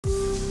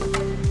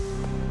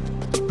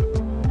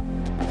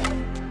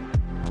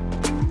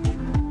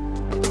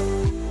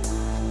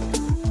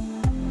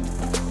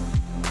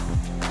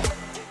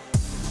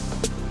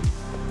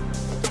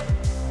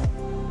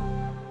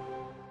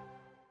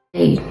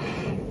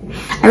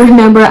I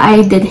remember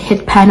I did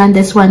hit pan on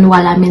this one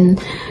while I'm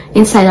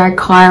inside our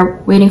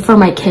car waiting for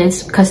my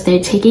kids because they're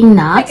taking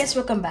naps. Hi guys,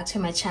 welcome back to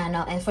my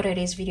channel, and for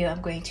today's video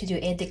I'm going to do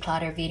a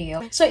declutter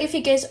video. So if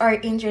you guys are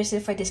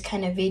interested for this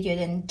kind of video,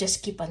 then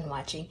just keep on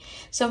watching.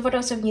 So for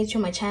those of you new to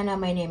my channel,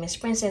 my name is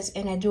Princess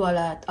and I do a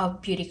lot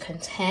of beauty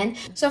content.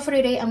 So for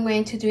today I'm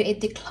going to do a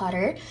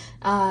declutter.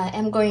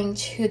 I'm going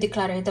to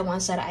declutter the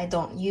ones that I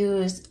don't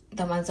use,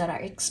 the ones that are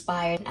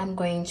expired. I'm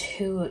going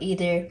to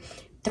either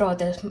throw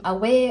them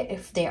away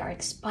if they are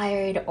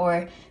expired,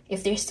 or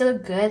if they're still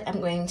good,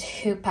 I'm going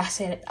to pass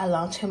it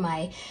along to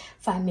my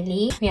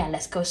family. Yeah,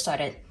 let's go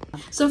started.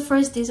 So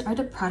first, these are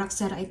the products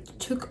that I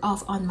took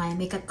off on my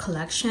makeup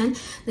collection.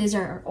 These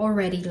are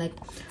already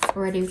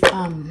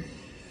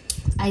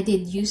I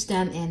did use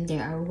them and they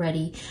are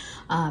already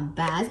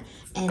bad.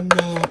 And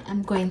then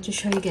I'm going to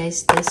show you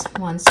guys this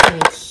ones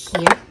right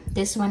here.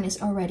 This one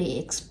is already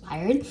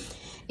expired.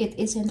 It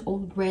is an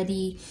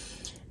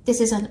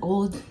this is an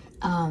old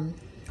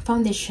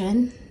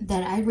foundation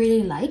that I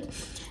really like,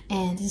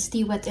 and this is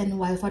the Wet n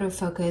Wild Photo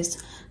Focus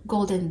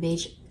Golden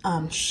Beige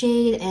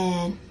shade,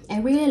 and I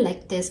really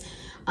like this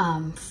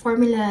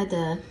formula,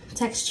 the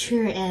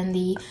texture and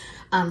the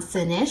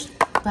finish,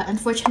 but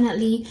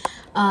unfortunately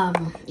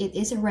it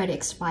is already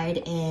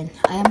expired and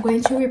I am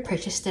going to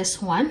repurchase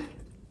this one.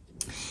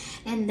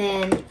 And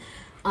then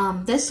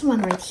this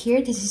one right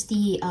here, this is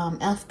the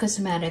e.l.f.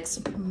 Cosmetics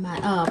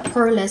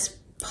Poreless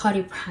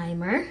Putty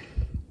Primer,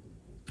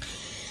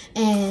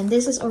 and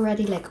this is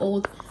already like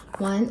old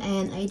one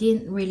and I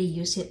didn't really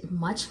use it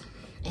much,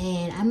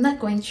 and I'm not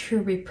going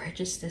to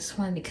repurchase this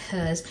one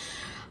because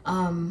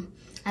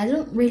I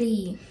don't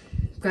really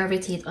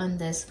gravitate on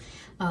this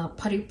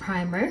putty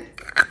primer.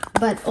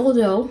 But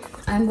although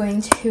I'm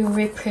going to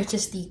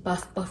repurchase the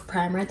Buff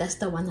Primer, that's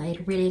the one I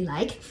really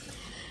like.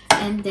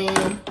 And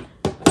then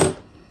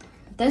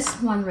this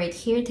one right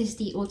here, this is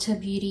the Ulta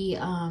Beauty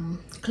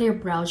clear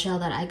brow gel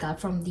that I got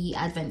from the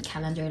advent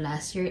calendar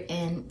last year,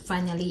 and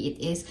finally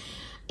it is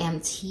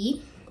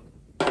empty.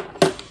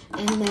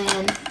 And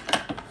then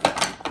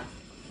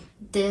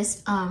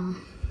this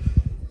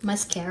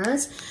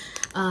mascaras,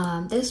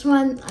 this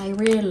one I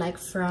really like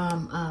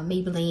from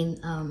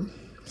Maybelline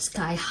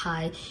Sky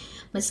High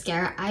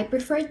mascara. I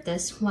prefer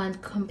this one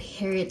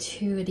compared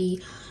to the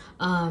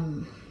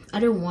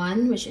other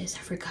one, which is, I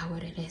forgot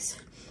what it is,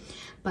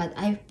 but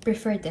I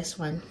prefer this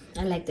one.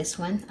 I like this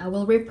one. I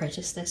will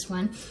repurchase this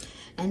one.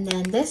 And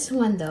then this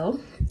one though,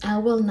 I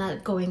will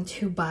not going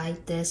to buy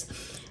this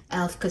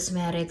e.l.f.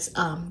 Cosmetics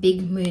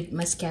Big Mood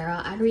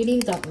mascara. I really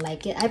don't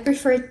like it. I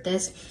prefer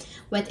this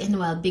Wet n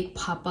Wild Big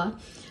Papa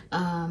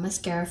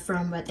mascara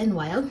from Wet n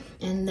Wild.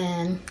 And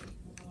then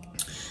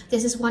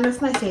this is one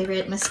of my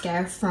favorite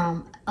mascara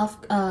from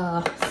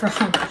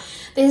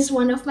this is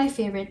one of my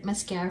favorite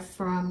mascara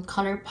from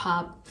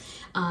ColourPop,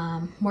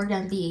 more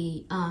than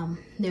the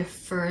their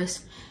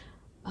first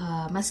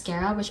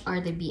mascara, which are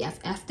the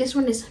BFF. This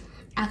one is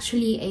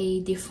actually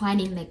a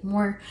defining, like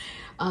more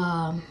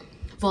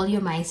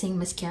volumizing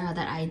mascara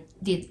that I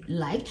did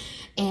like,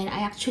 and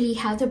I actually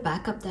have the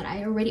backup that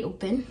I already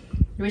opened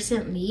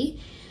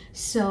recently.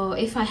 So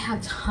if I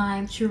have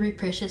time to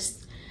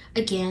repurchase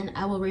again,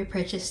 I will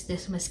repurchase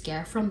this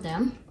mascara from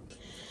them.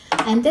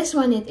 And this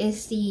one, it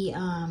is the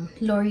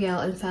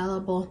L'Oreal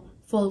Infallible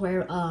Full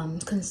Wear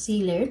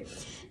Concealer.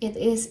 It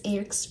is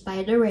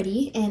expired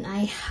already, and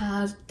I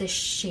have the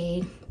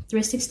shade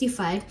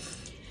 365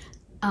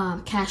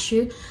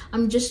 Cashew.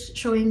 I'm just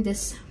showing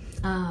this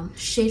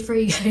shade for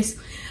you guys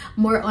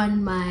more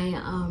on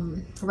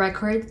my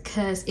record,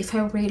 because if I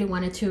really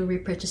wanted to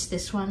repurchase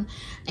this one,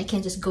 I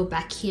can just go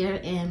back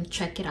here and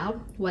check it out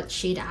what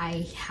shade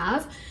I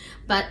have.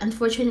 But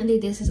unfortunately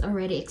this is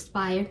already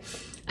expired.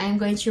 I am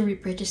going to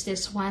repurchase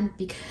this one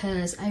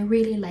because I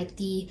really like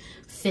the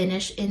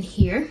finish in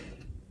here.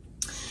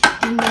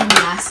 And then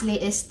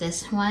lastly is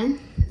this one.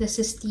 This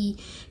is the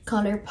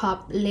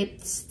ColourPop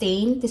lip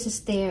stain. This is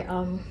their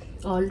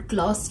all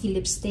glossy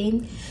lip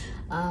stain,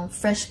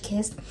 Fresh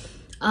Kiss.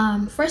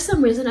 For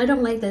some reason I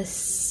don't like the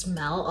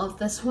smell of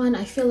this one.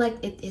 I feel like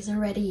it is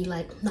already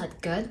like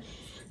not good,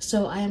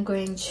 so I am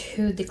going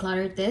to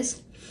declutter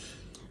this.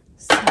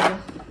 So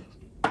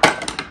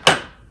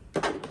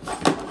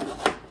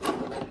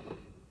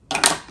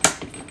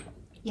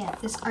yeah,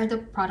 these are the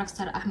products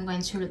that I'm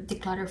going to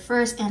declutter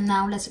first. And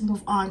now let's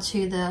move on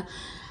to the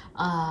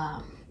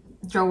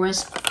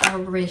drawers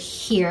over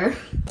here.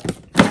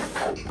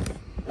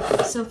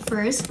 So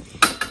first,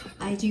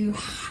 I do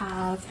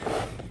have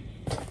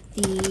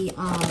the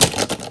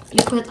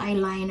liquid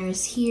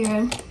eyeliners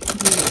here,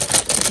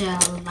 the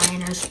gel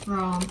liners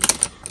from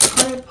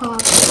ColourPop,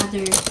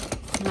 other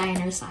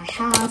liners I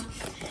have,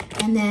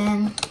 and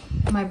then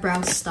my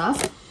brow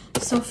stuff.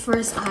 So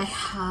first I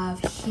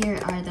have, here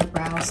are the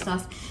brow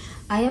stuff.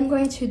 I am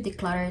going to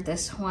declutter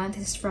this one.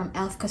 This is from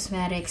e.l.f.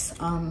 Cosmetics.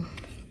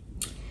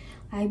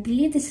 I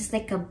believe this is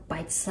like a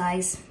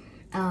bite-size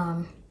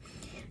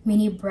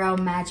mini brow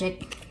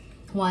magic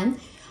one.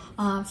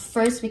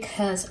 First,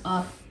 because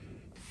of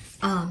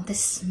the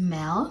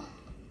smell.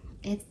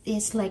 It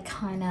is like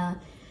kind of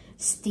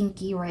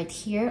stinky right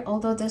here,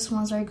 although these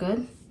ones are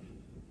good,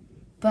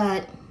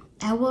 but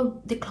I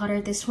will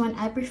declutter this one.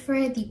 I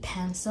prefer the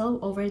pencil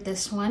over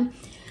this one.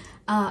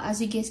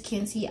 As you guys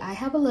can see, I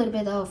have a little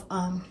bit of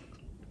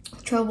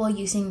trouble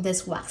using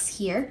this wax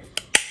here.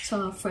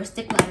 So first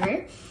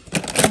declutter,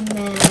 and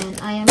then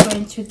I am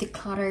going to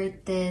declutter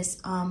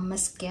this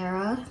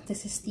mascara.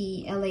 This is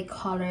the LA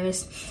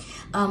Colors.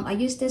 I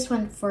use this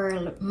one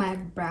for my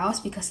brows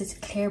because it's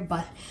clear,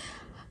 but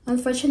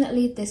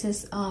unfortunately this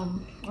is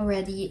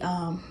already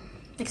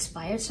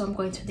expired, so I'm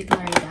going to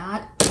declutter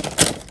that.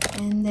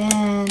 And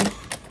then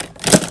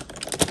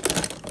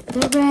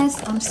the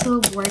rest I'm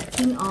still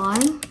working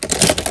on,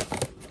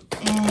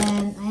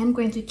 and I am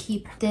going to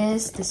keep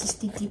this. This is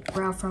the deep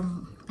brow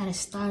from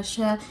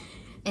Anastasia,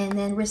 and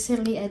then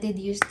recently I did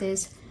use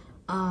this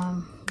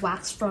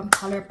wax from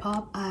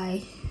ColourPop.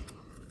 I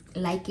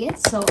like it,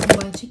 so I'm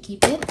going to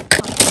keep it.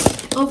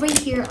 Over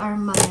here are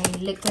my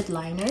liquid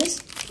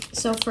liners.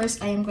 So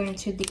first I am going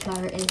to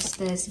declutter is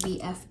this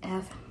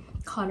BFF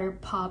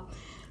ColourPop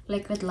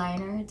liquid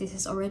liner. This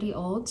is already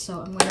old,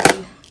 so I'm going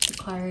to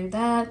declutter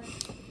that.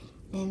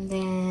 And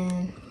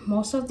then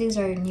most of these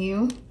are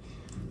new.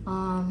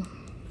 I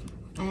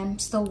am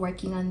still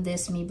working on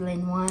this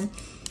Maybelline one.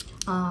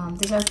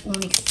 These are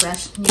only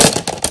fresh new.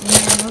 And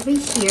then over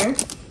here,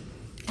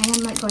 I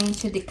am not going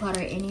to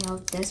declutter any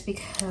of this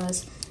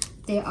because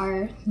they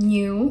are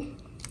new,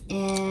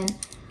 and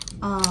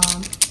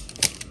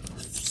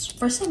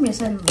for some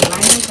reason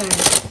liners are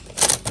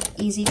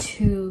easy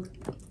to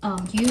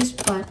use,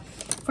 but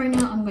for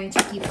now I'm going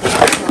to keep this.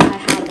 So I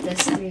have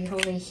this three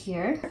over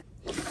here.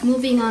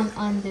 Moving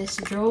on this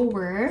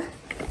drawer,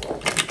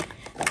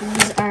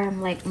 these are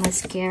like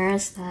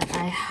mascaras that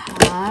I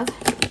have.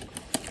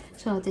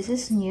 So this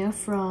is new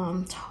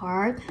from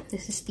Tarte.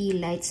 This is the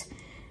Lights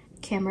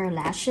Camera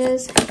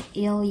Lashes,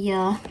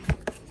 Ilia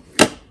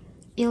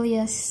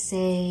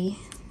Say,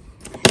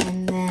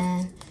 and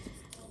then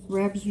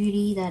Rare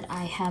Beauty that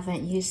I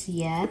haven't used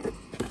yet.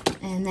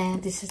 And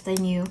then this is the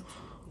new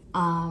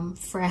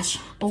fresh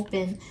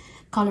open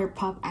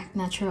ColourPop Act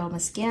Natural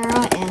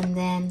mascara. And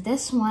then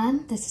this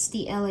one, this is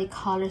the LA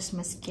Colors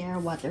mascara,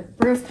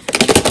 waterproof,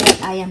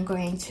 that I am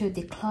going to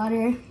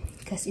declutter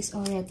because it's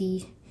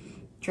already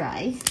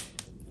dry.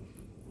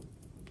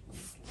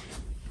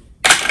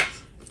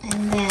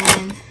 And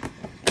then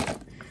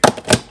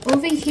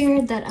over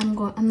here that I'm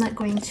not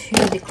going to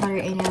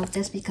declutter any of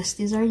this because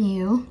these are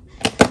new.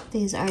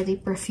 These are the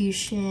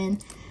Profusion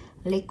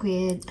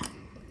liquid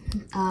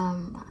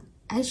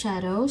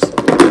eyeshadows,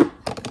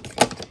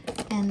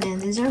 and then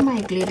these are my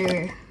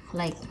glitter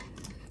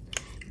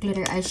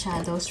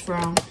eyeshadows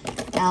from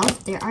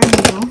ELF. They are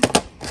new.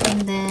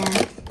 And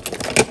then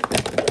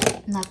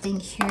nothing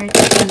here to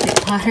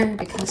declutter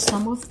because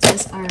some of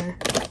these are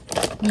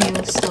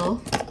new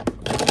still.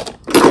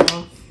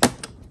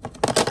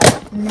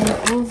 And then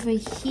over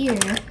here,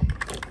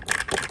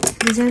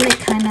 these are like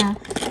kind of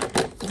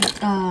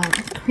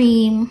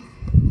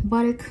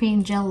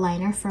buttercream gel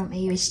liner from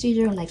AUA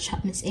Studio, like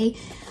Shop Miss A.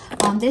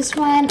 This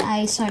one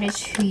I started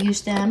to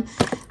use them,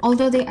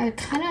 although they are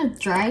kind of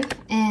dry,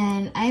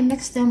 and I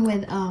mixed them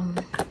with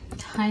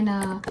kind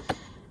of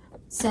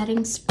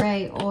setting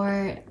spray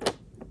or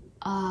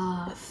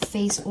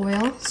face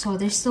oil, so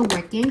they're still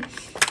working.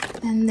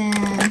 And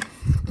then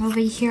over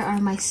here are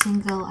my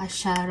single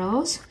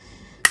eyeshadows.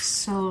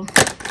 So,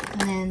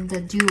 and then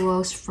the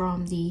duos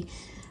from the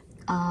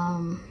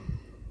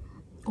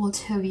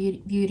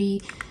Ulta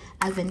Beauty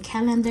Advent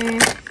Calendar.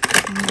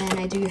 And then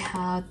I do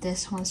have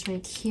this ones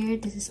right here.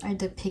 These are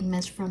the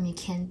pigments from You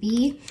Can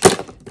Be.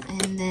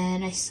 And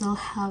then I still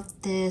have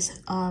this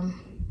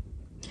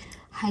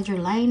hydro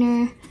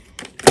liner.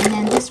 And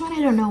then this one,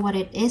 I don't know what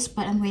it is,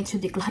 but I'm going to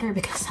declutter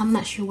because I'm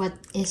not sure what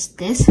is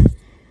this.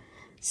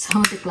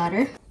 So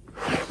declutter.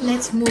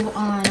 Let's move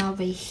on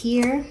over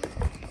here.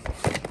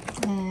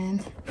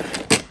 And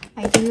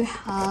I do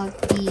have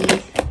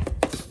the,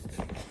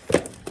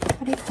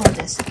 what do you call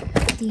this?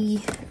 The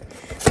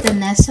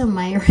Nessa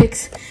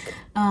Myricks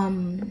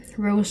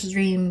Rose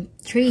Dream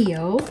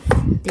Trio.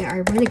 They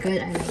are really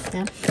good. I like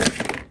them.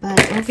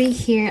 But over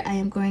here, I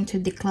am going to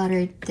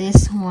declutter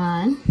this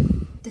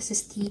one. This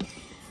is the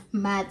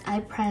matte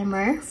eye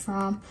primer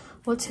from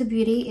Ulta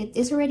Beauty. It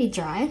is already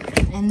dry.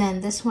 And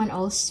then this one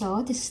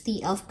also. This is the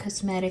e.l.f.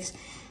 Cosmetics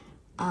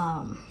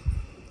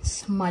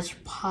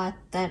smudge pot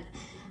that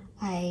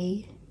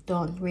I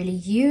don't really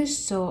use,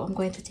 so I'm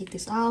going to take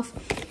this off.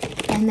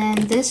 And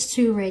then this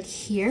two right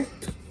here,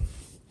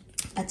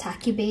 a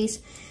tacky base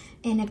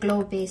and a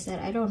glow base that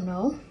I don't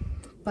know,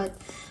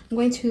 but I'm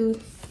going to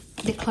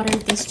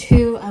declutter this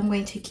two. I'm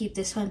going to keep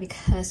this one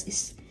because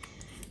it's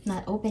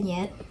not open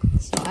yet,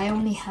 so I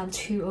only have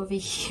two over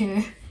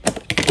here.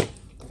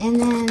 And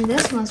then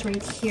these ones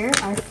right here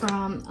are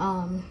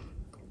from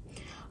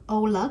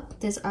Olap.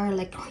 These are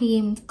like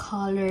cream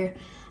color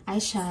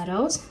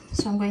eyeshadows,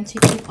 so I'm going to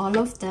keep all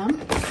of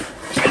them.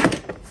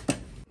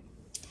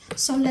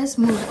 So let's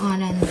move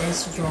on in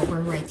this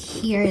drawer right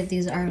here.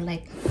 These are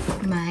like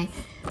my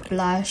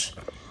blush,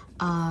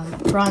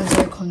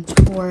 bronzer,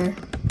 contour.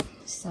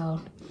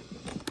 So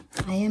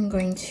I am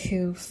going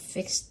to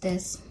fix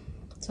this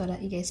so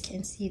that you guys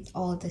can see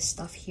all this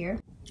stuff here.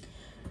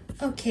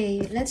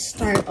 Okay, let's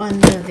start on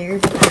the very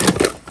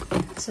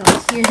back. So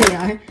here they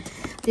are.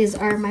 These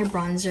are my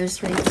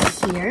bronzers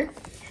right here.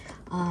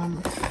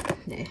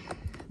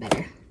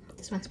 Better.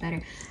 This one's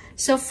better.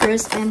 So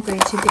first, I'm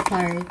going to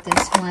declutter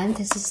this one.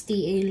 This is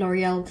the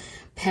L'Oreal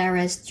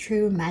Paris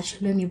True Match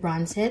Lumi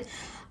Bronze Set.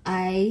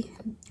 I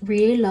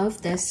really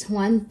love this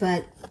one,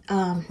 but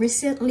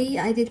recently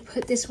I did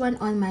put this one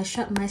on my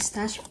Shop My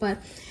Stash, but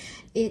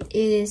it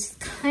is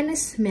kind of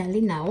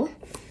smelly now.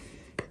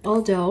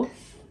 Although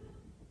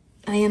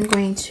I am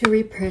going to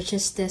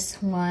repurchase this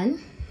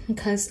one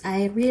because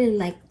I really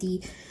like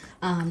the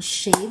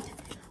shade.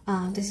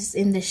 This is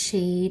in the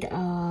shade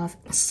of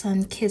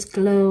Sun Kissed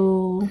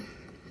Glow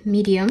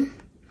Medium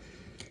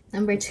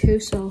number 2,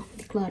 so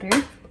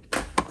Declutter.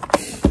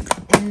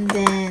 And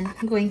then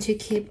I'm going to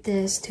keep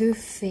this Too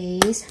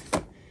Faced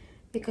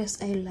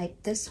because I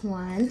like this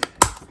one.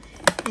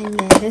 And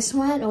then this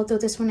one, although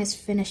this one is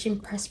finishing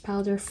pressed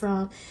powder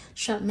from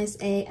Shop Miss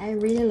A, I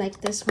really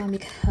like this one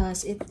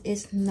because it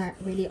is not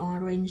really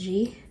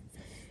orangey.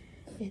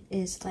 It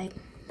is like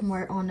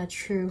more on a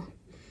true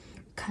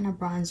kind of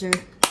bronzer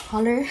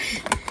color.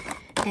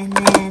 And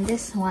then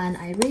this one,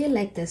 I really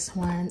like this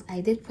one.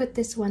 I did put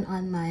this one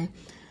on my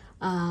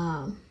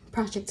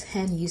Project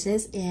 10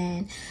 uses,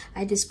 and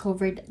I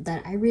discovered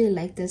that I really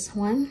like this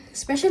one.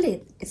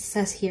 Especially it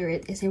says here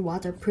it is a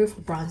waterproof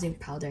bronzing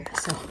powder.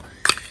 So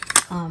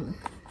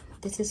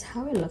this is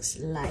how it looks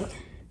like.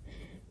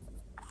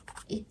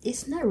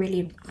 It's not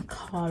really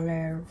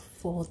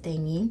colorful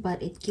thingy,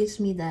 but it gives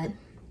me that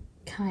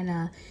kind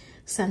of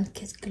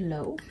sun-kissed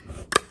glow.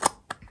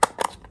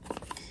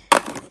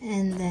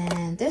 And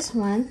then this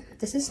one,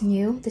 this is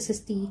new. This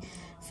is the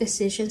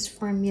Physicians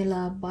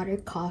Formula Butter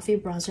Coffee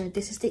Bronzer.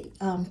 This is the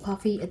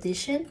coffee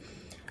edition.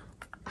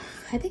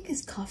 I think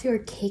it's coffee or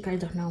cake, I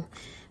don't know.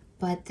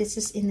 But this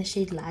is in the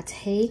shade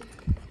Latte.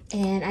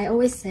 And I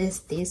always say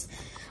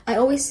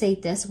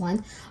this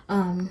one.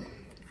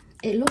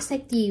 It looks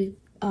like the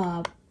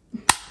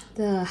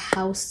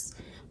House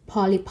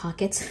Polly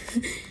Pockets.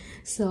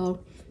 So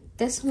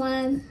this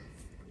one,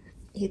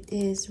 it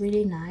is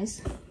really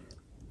nice.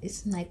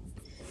 It's like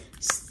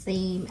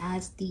same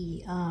as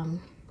the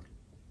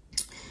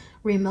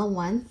Rimmel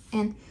one,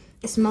 and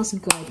it smells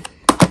good.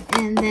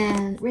 And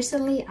then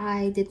recently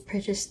I did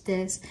purchase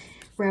this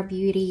Rare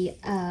Beauty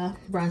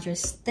bronzer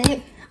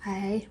stick.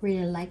 I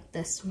really like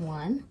this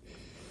one,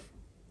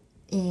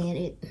 and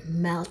it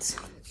melts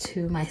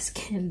to my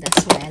skin.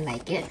 That's why I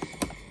like it.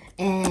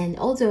 And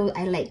although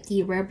I like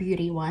the Rare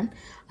Beauty one,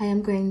 I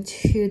am going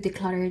to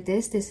declutter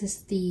this. This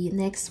is the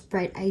NYX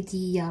Bright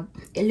ID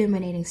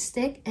illuminating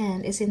stick,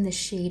 and it's in the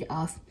shade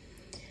of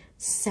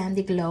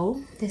Sandy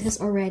Glow. This is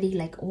already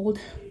like old,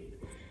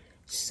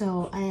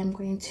 so I am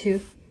going to,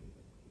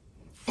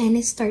 and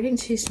it's starting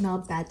to smell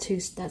bad too,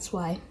 so that's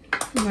why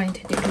I'm going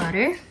to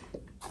declutter.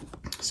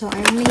 So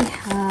I only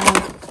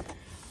have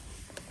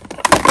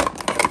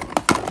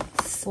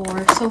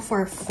four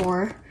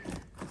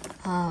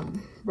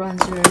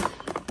bronzer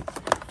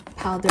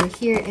powder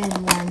here and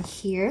one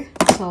here.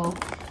 So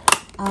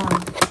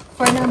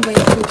for now I'm going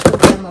to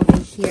put them over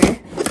here.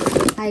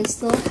 I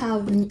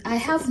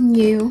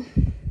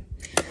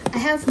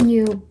have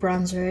new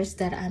bronzers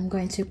that I'm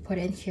going to put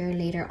in here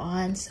later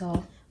on.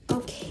 So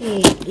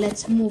okay,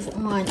 let's move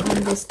on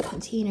this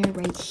container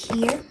right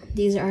here.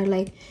 These are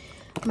like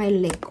my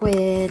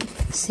liquid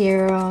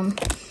serum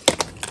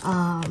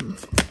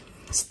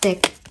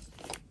stick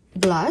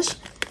blush.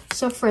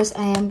 So first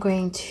I am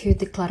going to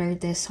declutter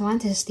this one.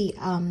 This is the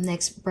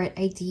NYX Bright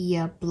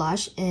ID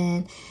blush,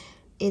 and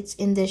it's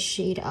in the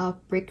shade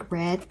of Brick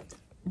Red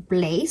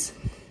Blaze.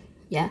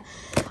 Yeah,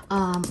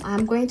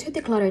 I'm going to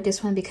declutter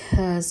this one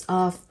because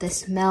of the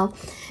smell,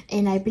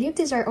 and I believe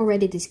these are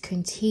already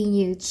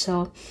discontinued,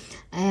 so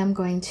I am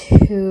going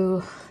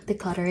to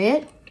declutter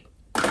it.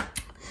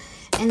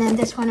 And then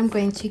this one I'm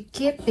going to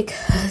keep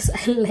because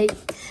I like,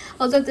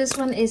 although this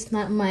one is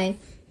not my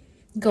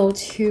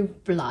go-to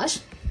blush,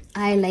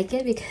 I like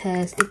it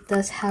because it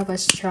does have a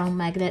strong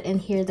magnet in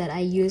here that I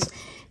use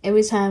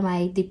every time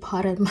I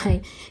deposit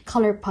my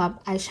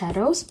ColourPop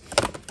eyeshadows.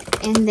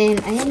 And then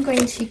I am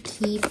going to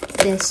keep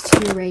this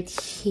two right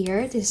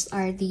here. These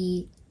are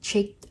the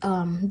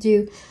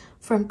Dew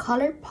from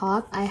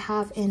ColourPop. I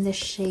have in the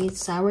shade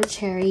Sour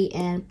Cherry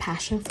and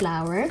Passion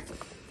Flower.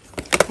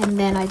 And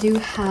then I do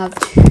have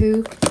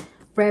two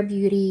Rare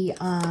Beauty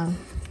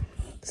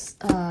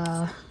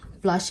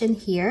blush in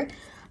here.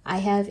 I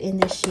have in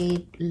the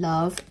shade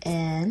Love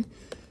and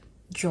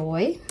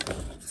Joy.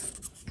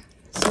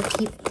 So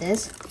keep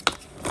this.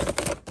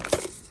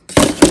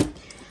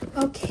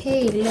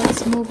 Okay,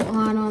 let's move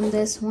on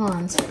this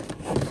one.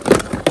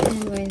 I'm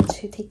going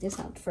to take this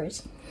out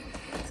first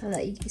so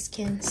that you guys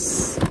can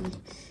see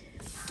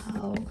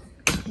how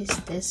is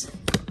this.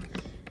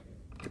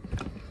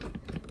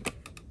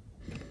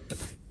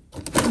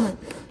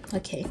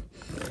 Okay,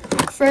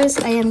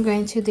 first I am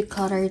going to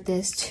declutter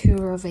this two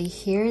over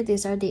here.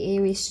 These are the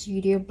Aerie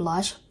Studio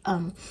blush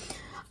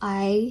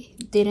I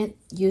didn't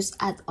use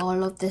at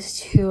all of this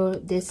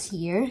two this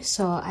year.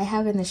 So I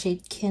have in the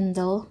shade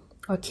Kindle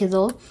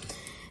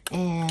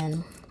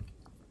and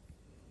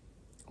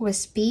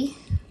Wispy.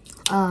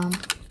 I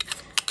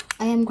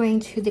am going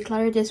to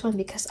declutter this one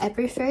because I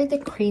prefer the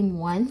cream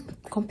one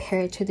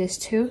compared to this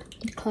two.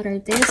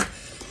 Declutter this.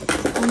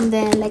 And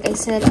then, like I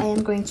said, I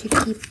am going to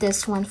keep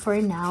this one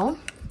for now.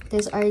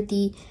 These are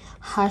the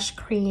Hush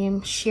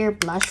Cream Sheer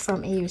Blush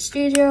from AU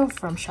Studio,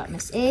 from Shop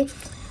Miss A.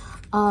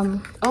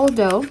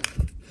 Although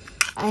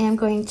I am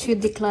going to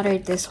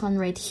declutter this one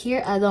right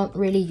here. I don't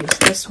really use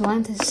this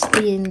one. This is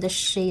in the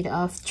shade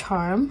of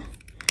Charm.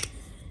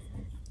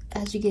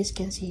 As you guys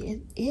can see,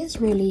 it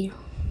is really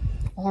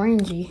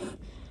orangey.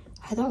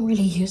 I don't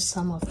really use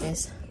some of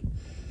this.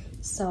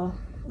 So,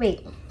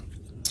 wait.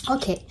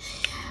 Okay,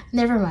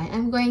 never mind.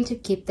 I'm going to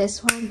keep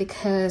this one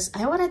because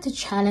I wanted to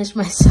challenge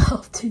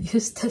myself to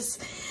use this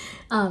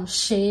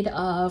shade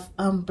of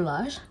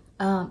blush.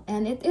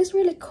 And it is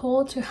really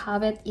cool to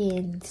have it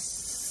in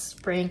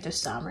spring to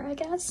summer, I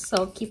guess.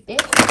 So, keep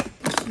it.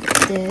 Keep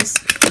this.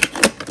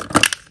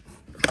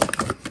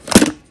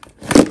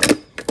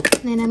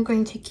 And then I'm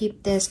going to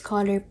keep this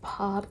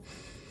ColourPop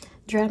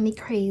Drive Me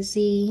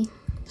Crazy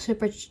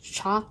Super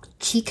Chalk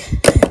Cheek.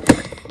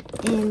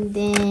 And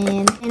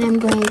I'm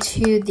going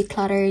to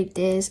declutter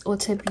this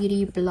Ulta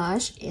Beauty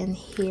blush in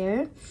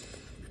here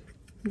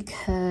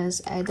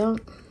because I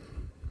don't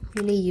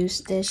really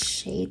use this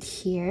shade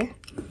here.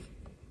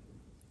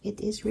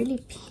 It is really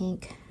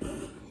pink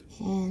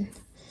and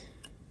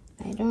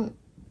I don't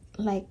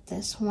like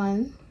this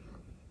one,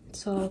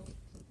 so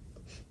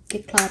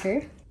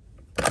declutter.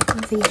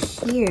 Over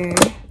here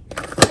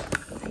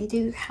I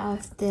do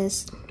have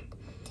this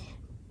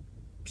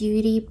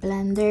beauty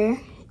blender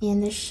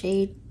in the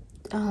shade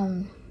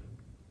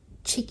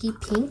Cheeky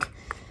Pink.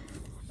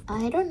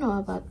 I don't know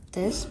about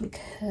this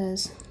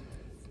because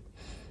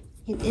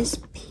it is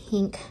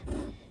pink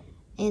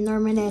and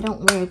normally I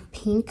don't wear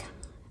pink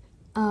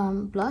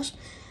blush.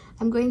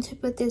 I'm going to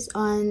put this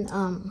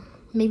on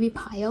maybe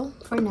Pile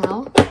for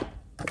now.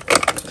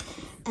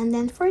 And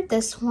then for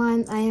this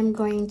one I am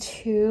going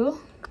to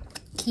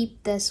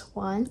keep this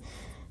one.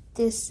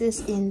 This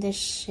is in the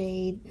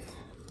shade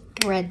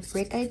Red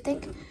Brick, I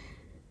think.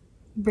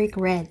 Brick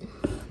Red.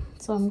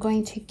 So I'm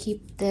going to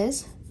keep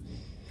this.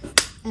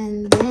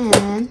 And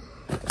then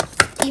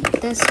keep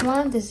this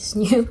one. This is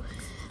new.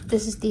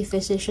 This is the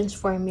Physicians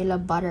Formula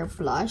Butter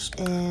Blush.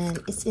 And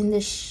it's in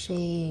the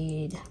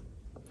shade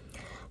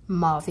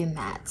Mauve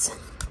Matte.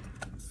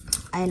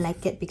 I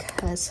like it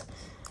because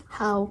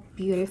how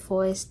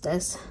beautiful is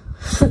this.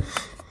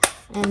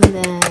 And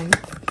then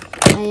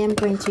I am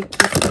going to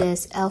keep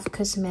this e.l.f.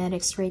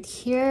 Cosmetics right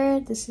here.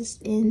 This is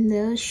in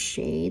the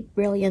shade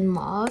Brilliant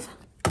Mauve.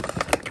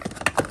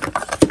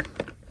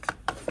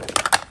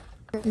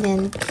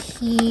 Then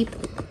keep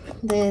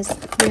this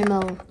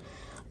Rimmel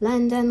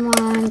London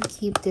one.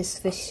 Keep this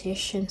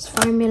Physicians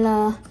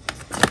Formula.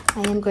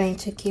 I am going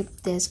to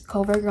keep this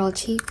CoverGirl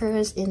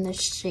Cheekers in the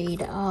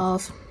shade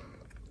of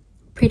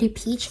Pretty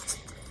Peach.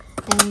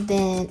 And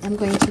then I'm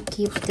going to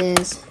keep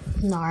this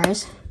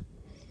NARS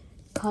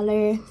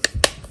color.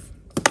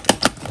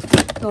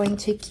 Going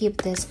to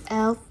keep this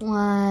e.l.f.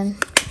 one.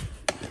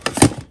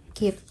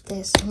 Keep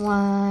this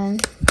one.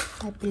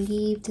 I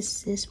believe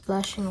this is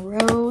Blushing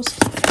Rose.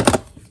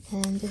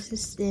 And this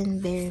is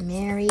in Berry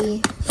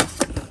Mary.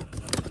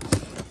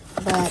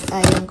 But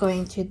I am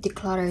going to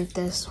declutter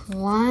this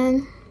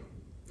one.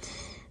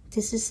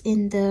 This is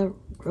in the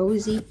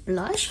Rosy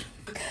Blush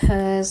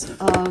because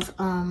of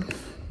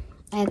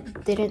I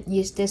didn't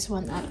use this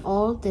one at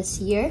all this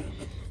year.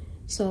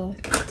 So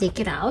take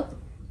it out.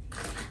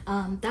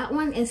 That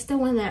one is the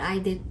one that I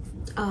did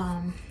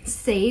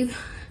save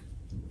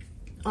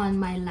on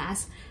my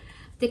last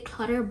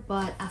declutter,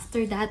 but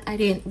after that I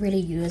didn't really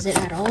use it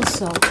at all,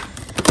 so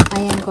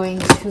I am going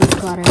to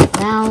declutter it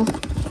now.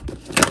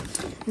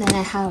 Then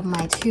I have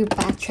my two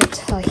backtrip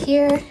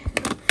here,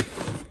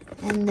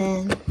 and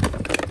then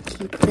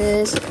keep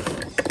this,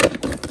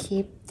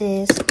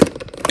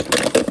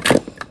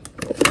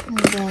 and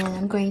then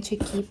I'm going to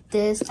keep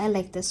this. I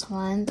like this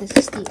one. This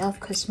is the e.l.f.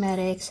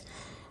 Cosmetics.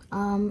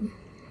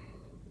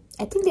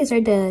 I think these are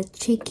the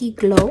Cheeky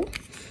Glow.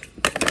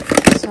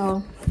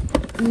 So,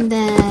 and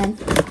then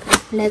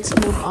let's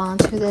move on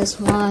to this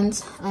one.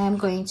 I am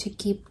going to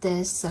keep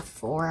this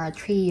Sephora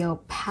Trio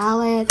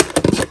palette.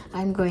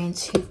 I'm going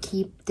to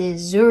keep the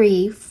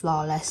Zuri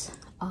Flawless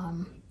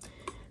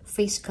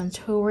face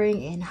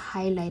contouring and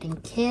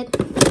highlighting kit.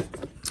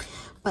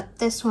 But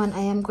this one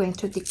I am going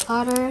to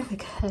declutter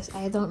because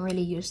I don't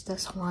really use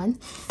this one,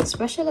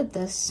 especially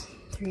this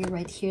three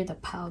right here, the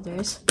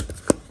powders.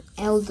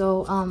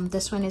 Although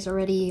this one is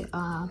already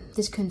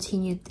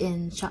discontinued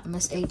in Shop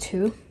Miss A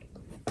too.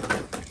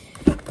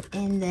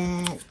 And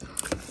then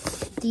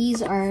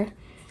these are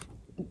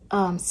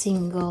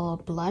single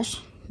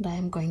blush that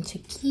I'm going to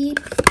keep.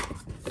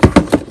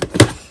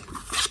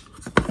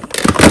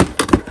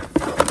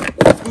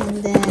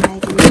 And then I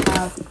do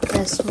have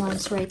this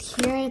ones right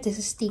here. This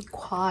is the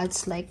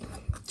Quads like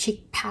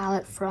cheek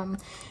palette from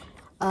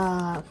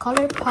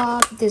Color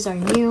Pop. These are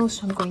new,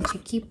 so I'm going to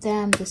keep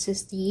them. This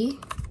is the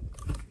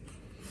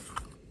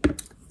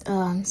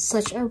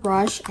Such a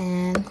Rush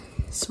and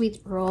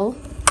Sweet Roll.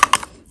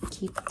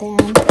 Keep them.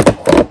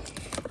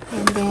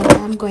 And then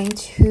I'm going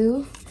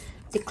to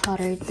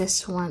declutter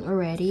this one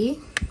already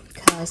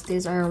because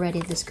these are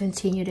already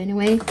discontinued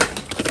anyway.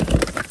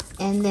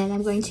 And then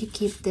I'm going to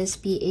keep this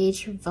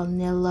BH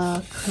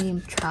Vanilla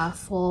Cream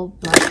Truffle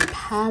Blush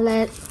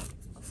Palette.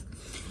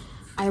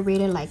 I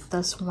really like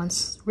this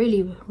ones,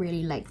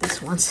 really like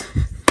this ones.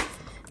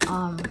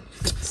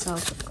 So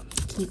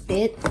keep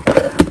it.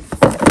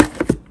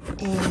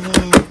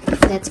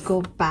 And let's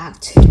go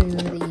back to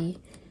the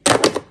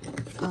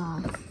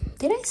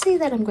did I say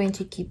that I'm going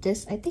to keep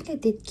this? I think I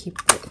did keep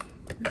it.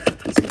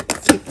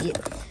 Keep it.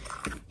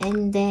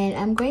 And then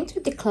I'm going to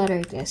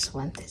declutter this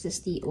one. This is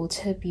the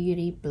Ulta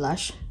Beauty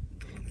blush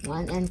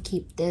one, and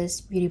keep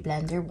this Beauty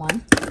Blender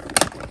one.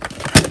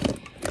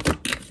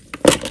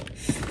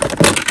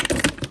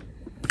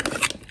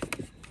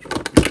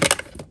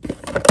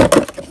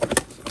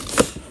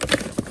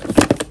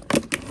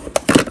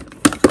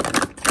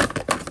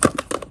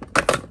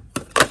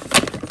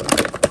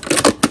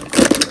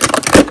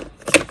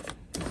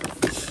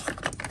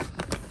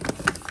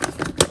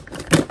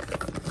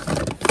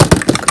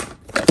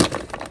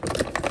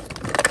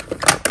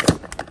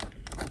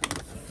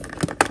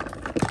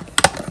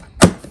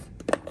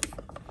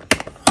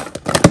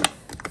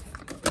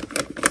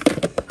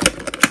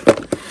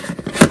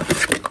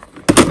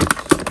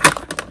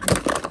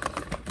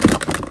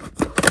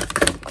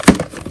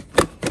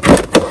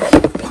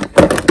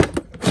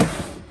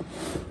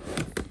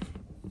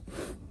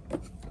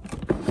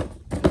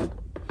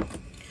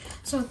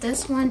 So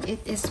this one, it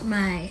is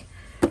my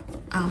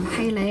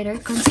highlighter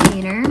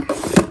container.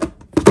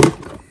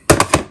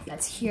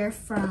 That's here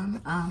from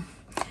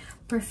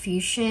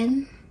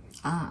Perfusion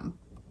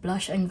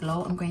Blush and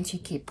Glow. I'm going to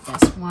keep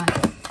this one.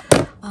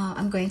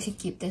 I'm going to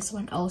keep this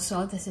one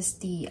also. This is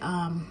the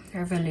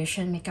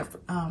Revolution makeup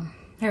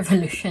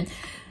Revolution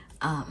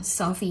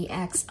Selfie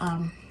X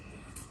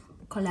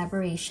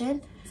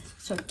collaboration.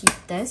 So keep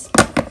this.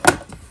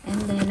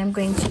 And then I'm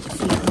going to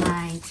keep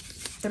my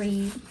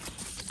 3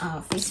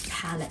 face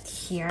palette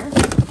here,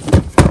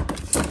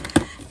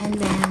 and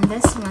then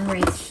this one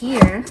right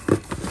here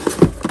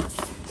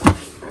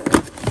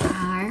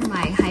are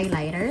my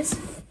highlighters.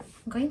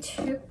 I'm going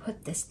to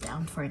put this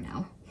down for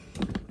now.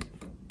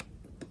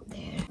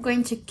 There. I'm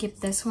going to keep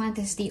this one.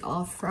 This is the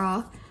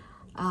Ofra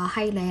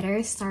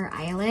highlighter Star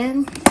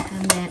Island,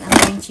 and then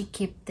I'm going to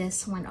keep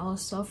this one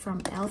also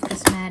from e.l.f.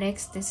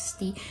 Cosmetics. This is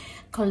the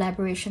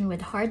collaboration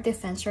with Hard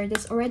Defensor.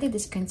 This already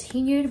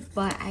discontinued,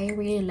 but I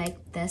really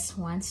like this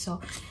one,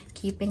 so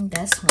keeping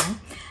this one.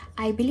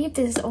 I believe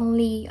this is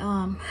only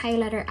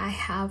highlighter I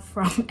have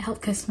from e.l.f.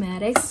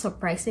 Cosmetics,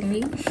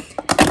 surprisingly.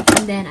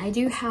 And then I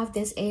do have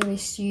this Aerie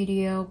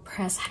Studio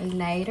press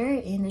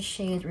highlighter in the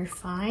shade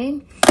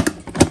Refine.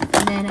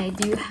 And then I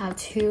do have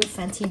 2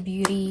 Fenty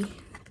Beauty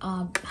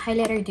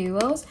highlighter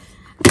duos.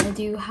 I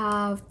do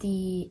have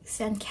the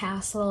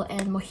Sandcastle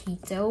and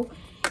Mojito,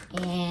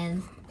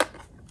 and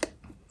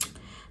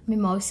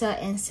Mimosa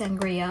and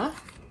Sangria.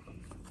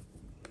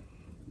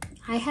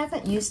 I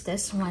haven't used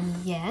this one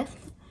yet,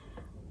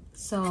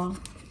 so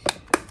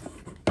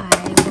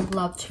I would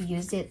love to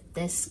use it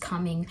this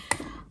coming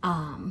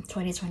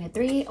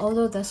 2023.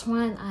 Although this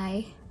one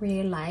I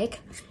really like,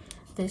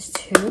 this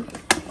too.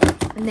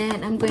 And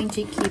then I'm going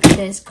to keep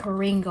this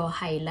Coringo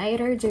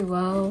highlighter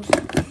duo.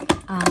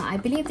 I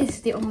believe this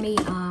is the only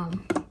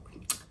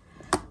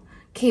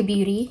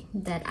K-Beauty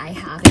that I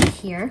have in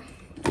here.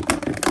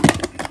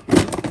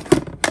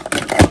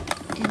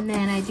 And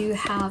then I do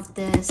have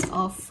this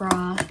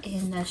Ofra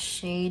in the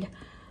shade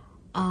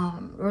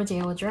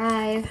Rodeo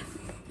Drive.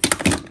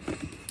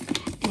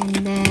 And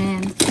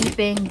then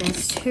keeping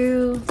this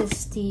too. This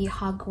is the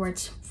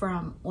Hogwarts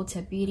from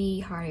Ulta Beauty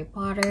Harry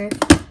Potter.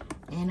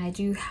 And I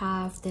do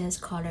have this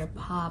Color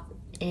Pop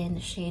in the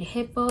shade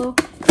Hippo.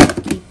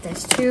 Keep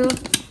this too.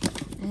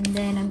 And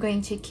then I'm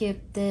going to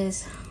keep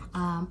this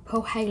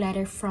Pro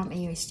highlighter from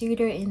Aerie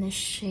Studio in the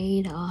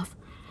shade of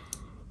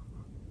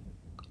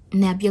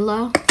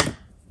Nebula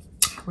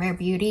Rare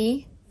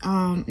Beauty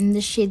in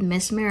the shade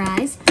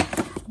Mesmerize.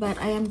 But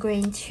I am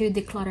going to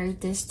declutter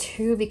this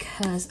too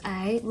because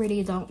I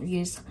really don't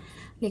use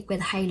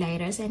liquid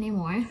highlighters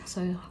anymore,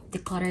 so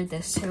declutter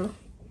this too.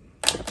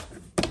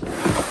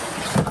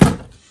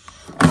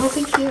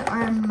 Over here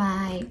are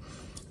my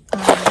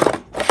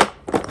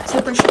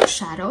Super Shock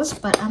shadows,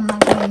 but I'm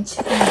not going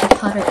to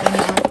declutter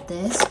any of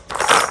this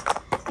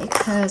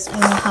because I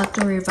know how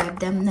to revive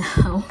them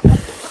now.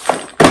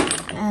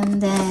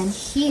 And then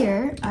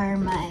here are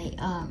my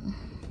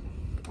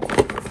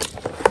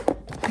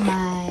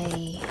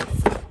my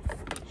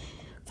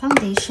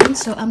foundation.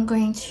 So I'm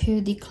going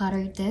to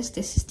declutter this.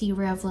 This is the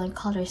Revlon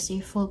Color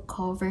Stay Full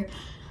Cover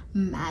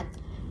Matte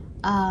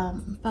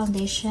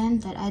foundation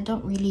that I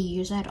don't really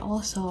use at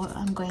all, so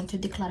I'm going to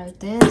declutter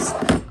this.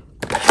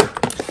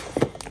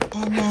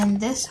 And then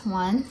this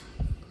one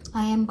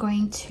I am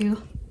going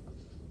to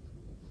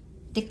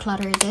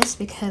declutter this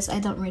because I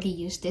don't really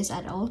use this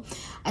at all.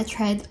 I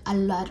tried a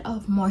lot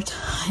of more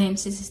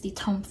times. This is the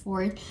Tom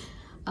Ford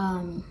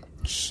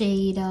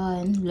Shade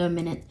and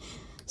Luminant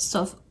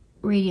Soft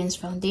Radiance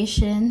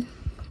Foundation,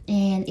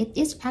 and it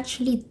is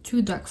actually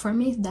too dark for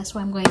me. That's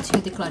why I'm going to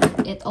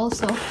declutter it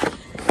also.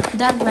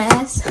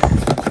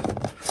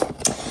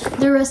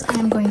 The rest I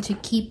am going to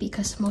keep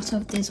because most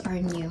of these are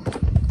new.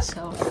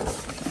 So,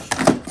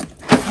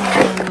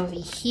 and then over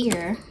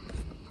here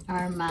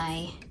are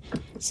my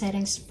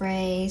setting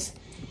sprays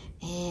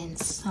and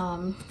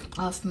some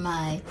of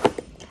my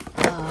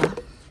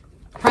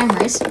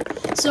primers.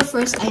 So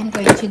first I am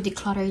going to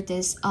declutter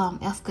this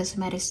e.l.f.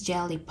 Cosmetics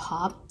Jelly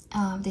Pop.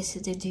 This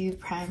is the dew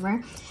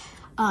primer.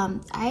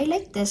 I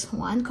like this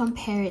one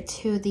compared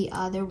to the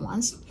other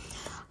ones,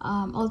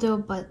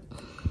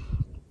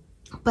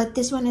 but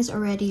this one is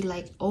already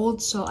like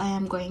old, so I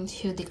am going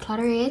to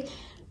declutter it,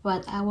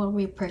 but I will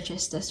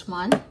repurchase this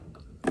one.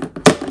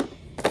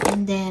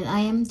 And then I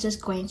am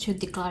just going to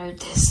declutter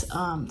this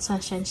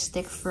sunshine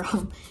stick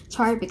from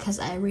Tarte because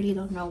I really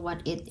don't know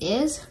what it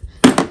is.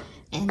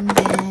 And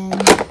then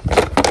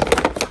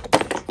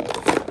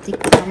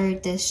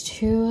declutter this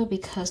too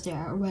because they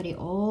are already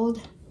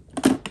old.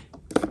 And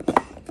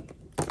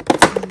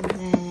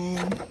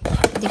then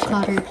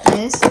declutter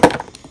this.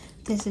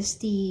 This is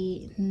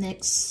the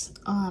NYX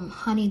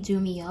Honey Do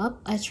Me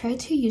Up. I tried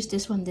to use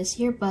this one this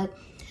year, but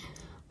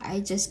I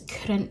just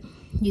couldn't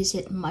use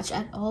it much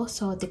at all,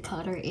 so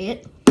declutter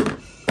it.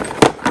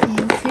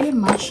 And pretty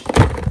much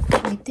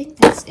I think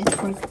that's it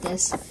for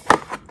this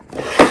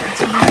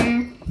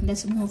container.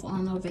 Let's move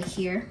on over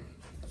here.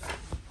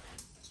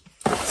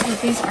 So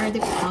these are the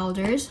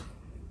powders.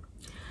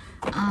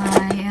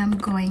 I am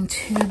going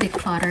to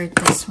declutter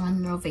this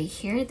one over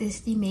here. This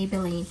is the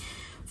Maybelline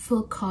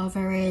Full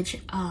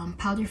Coverage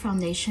powder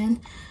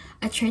foundation.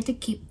 I tried to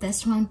keep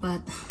this one,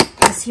 but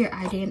this year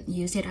I didn't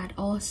use it at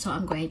all, so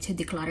I'm going to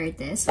declutter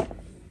this.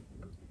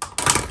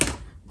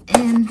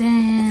 And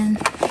then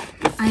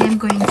I am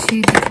going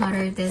to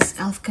declutter this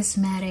e.l.f.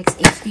 Cosmetics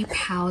HD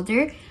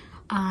powder.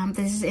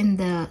 This is in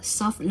the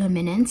soft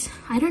luminance.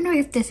 I don't know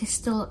if this is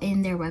still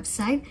in their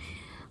website.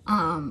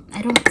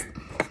 I don't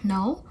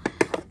know,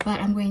 but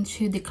I'm going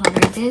to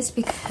declutter this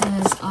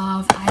because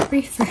of I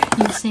prefer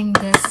using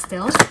this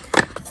still.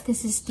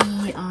 This is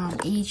the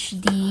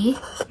HD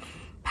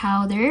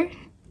powder.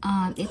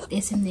 It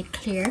is in the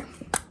clear.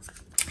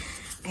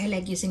 I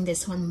like using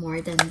this one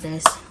more than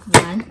this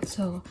one,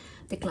 so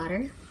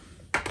declutter.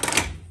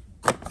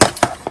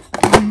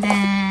 And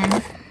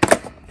then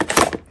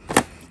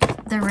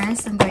the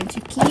rest I'm going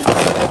to keep.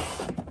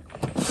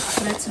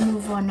 Let's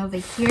move on over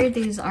here.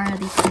 These are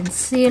the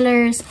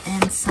concealers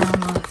and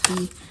some of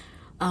the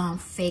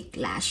fake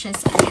lashes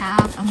I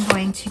have. I'm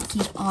going to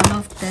keep all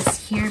of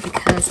this here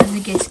because, as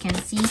you guys can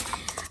see,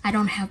 I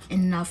don't have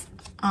enough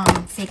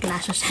fake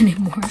lashes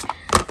anymore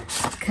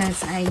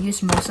because I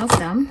use most of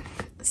them.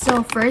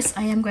 So first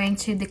I am going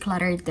to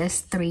declutter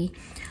this 3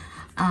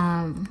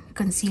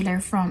 concealer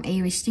from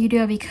AW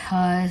Studio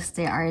because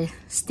they are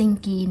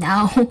stinky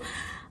now.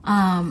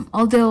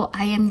 Although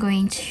I am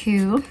going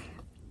to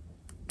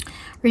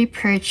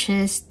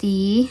repurchase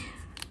the,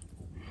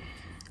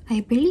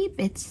 I believe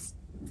it's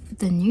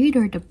the nude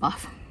or the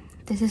buff.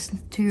 This is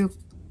too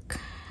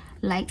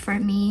light for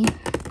me.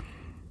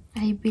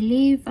 I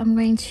believe I'm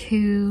going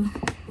to,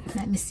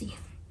 let me see.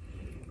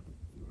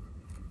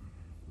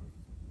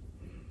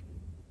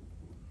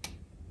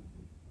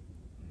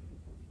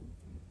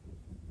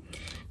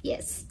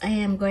 Yes, I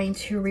am going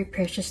to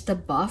repurchase the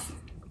buff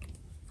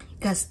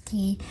because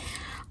the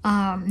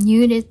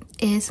nude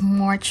is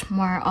much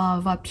more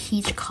of a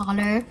peach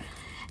color,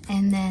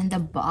 and then the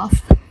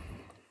buff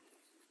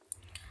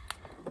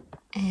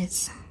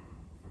is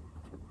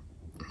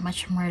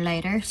much more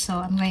lighter, so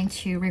I'm going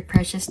to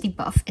repurchase the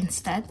buff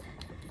instead.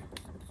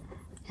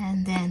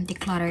 And then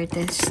declutter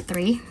this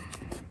 3.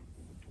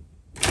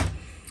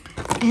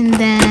 And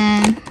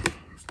then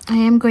I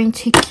am going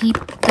to keep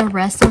the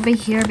rest over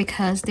here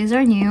because these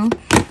are new.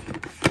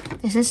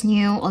 This is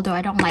new, although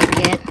I don't like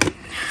it.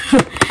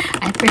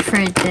 I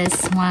prefer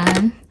this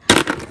one.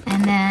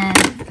 And then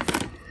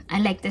I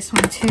like this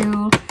one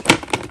too.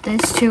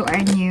 These 2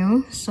 are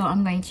new, so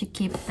I'm going to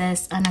keep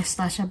this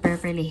Anastasia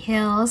Beverly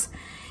Hills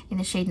in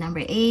the shade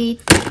number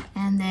 8,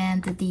 and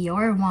then the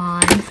Dior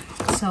one.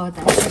 So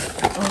that's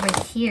it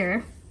over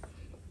here.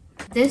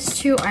 These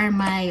 2 are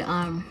my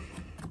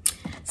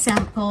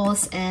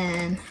samples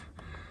and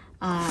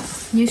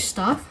new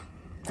stuff.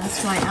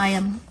 That's why I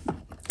am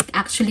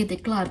actually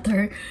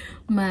declutter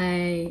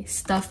my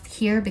stuff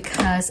here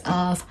because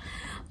of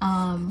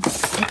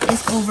it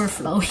is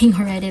overflowing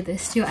already.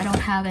 This 2, I don't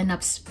have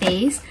enough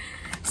space,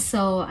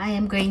 so I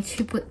am going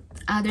to put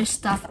other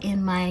stuff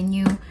in my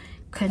new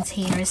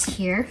containers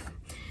here.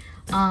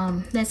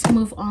 Let's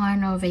move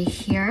on over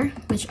here,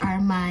 which are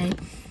my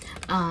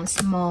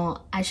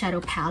small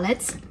eyeshadow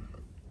palettes.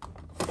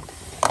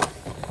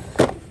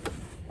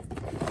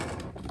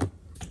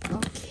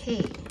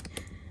 Okay,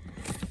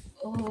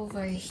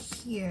 over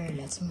here,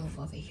 let's move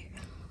over here,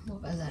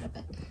 move a little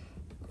bit.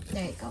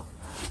 There you go.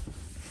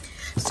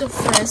 So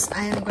first,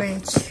 I am going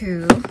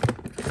to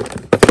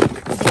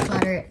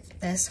declutter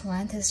this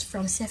one. This is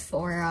from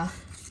Sephora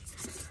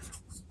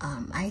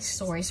Eye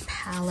Source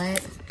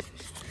palette.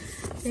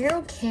 They're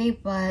okay,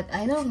 but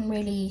I don't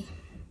really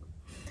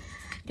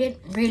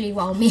didn't really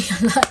wow me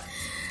a lot.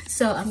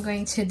 So I'm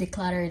going to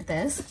declutter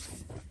this.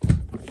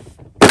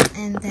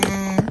 And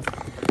then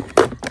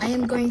I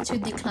am going to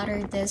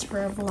declutter this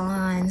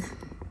Revlon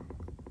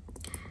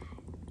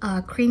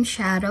cream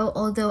shadow,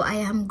 although I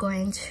am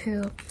going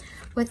to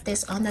put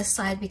this on the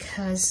side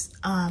because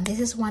this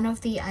is one of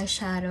the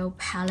eyeshadow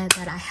palette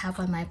that I have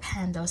on my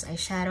pan, those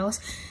eyeshadows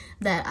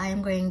that I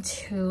am going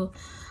to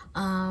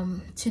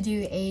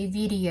do a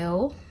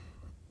video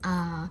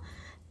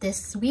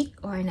this week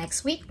or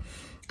next week.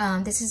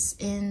 This is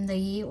in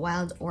the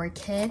Wild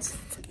Orchids.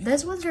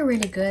 These ones are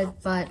really good,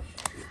 but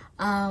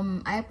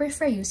I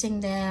prefer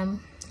using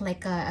them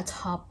like a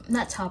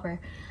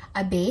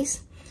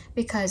base,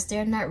 because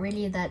they're not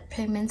really that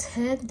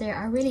pigmented. They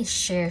are really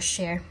sheer.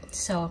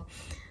 So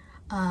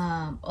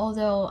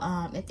although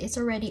it's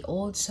already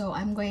old, so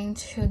I'm going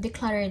to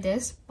declutter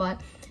this, but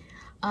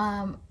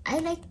I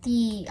like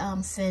the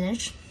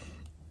finish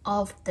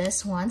of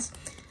this ones,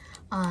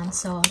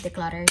 so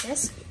declutter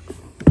this.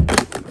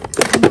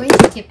 I'm going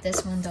to keep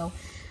this one though.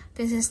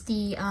 This is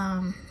the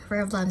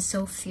Revlon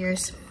So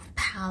Fierce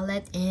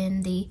palette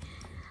in the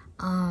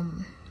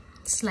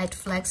Slight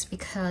Flex,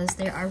 because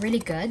they are really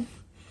good.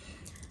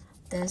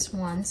 These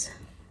ones,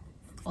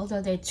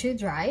 although they're too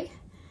dry,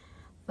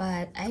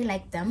 but I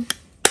like them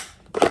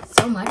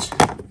so much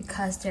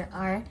because they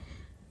are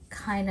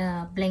kind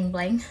of bling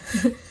bling.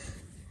 So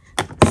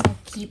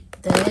keep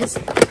this.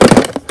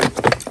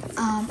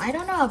 I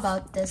don't know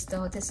about this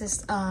though. This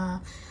is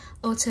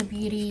Ulta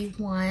Beauty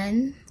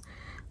one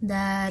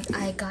that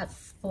I got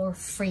for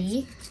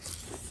free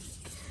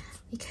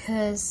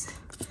because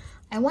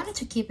I wanted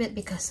to keep it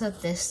because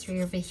of this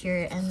three over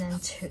here, and then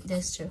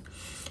this two.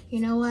 You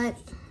know what?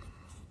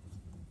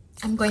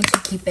 I'm going to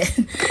keep it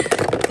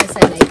because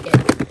I like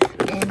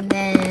it. And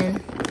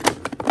then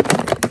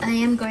I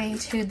am going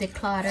to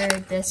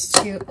declutter this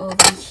two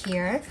over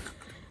here.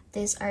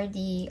 These are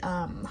the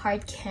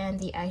Hard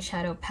Candy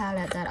eyeshadow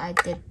palette that I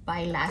did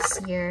buy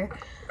last year.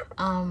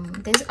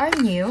 These are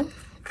new.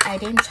 I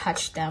didn't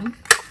touch them.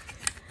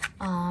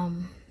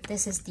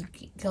 This is the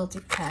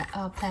Guilty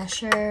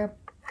Pleasure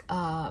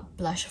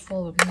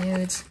Blushful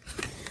Nudes.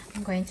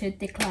 I'm going to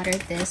declutter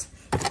this.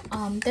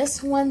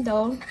 This one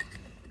though,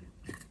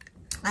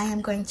 I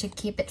am going to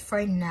keep it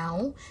for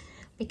now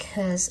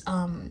because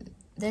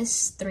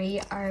these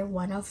three are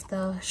one of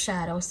the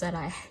shadows that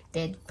I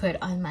did put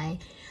on my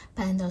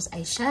Pando's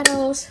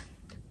eyeshadows.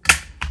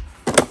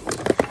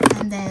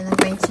 And then I'm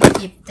going to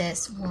keep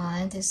this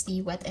one. This is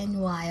the Wet n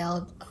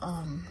Wild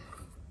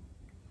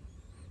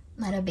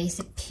not a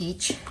basic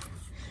peach.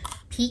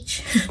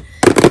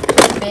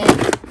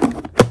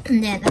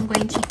 And then I'm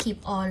going to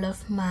keep all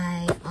of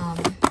my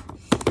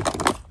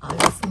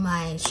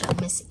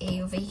Shop Miss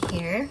A over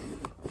here.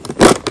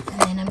 And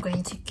then I'm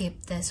going to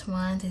keep this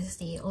one. This is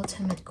the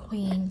Ultimate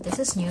Queen. This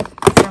is new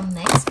from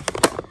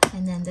NYX.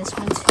 And then this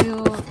one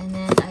too. And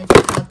then I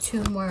do have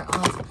two more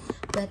of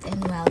Wet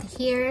n Wild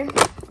here.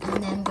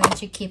 And then I'm going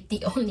to keep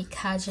the only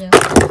Kaja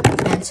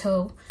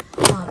Bento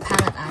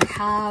palette I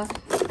have.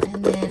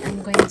 And then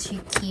I'm going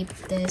to keep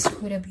this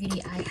Huda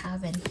Beauty I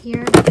have in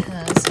here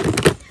because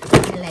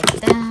I like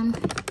them.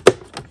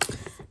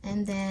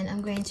 And then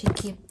I'm going to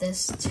keep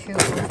this two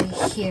over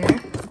here.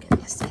 Give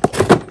me a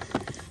second.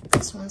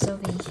 This one's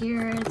over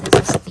here.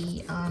 This is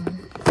the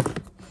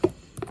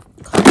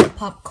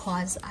Pop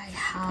Quads I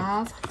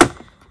have.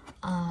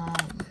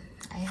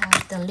 I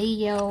have the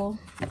Leo,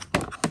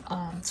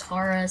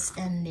 Taurus,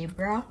 and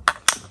Libra.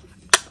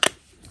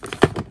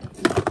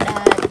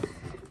 That.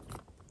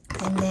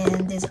 And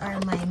then these are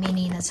my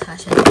mini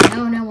Natasha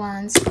Denona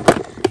ones.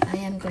 I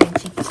am going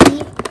to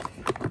keep.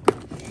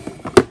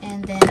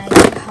 And then I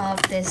do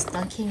have this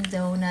Dunkin'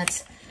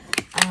 Donuts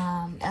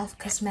Elf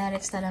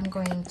Cosmetics that I'm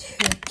going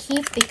to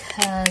keep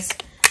because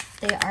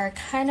they are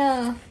kind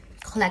of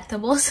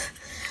collectibles.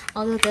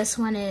 Although this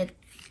one, it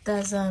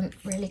doesn't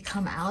really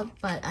come out,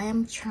 but I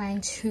am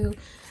trying to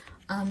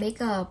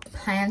make a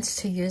plan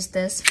to use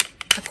this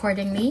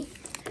accordingly.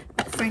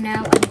 But for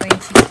now, I'm going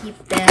to keep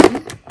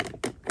them.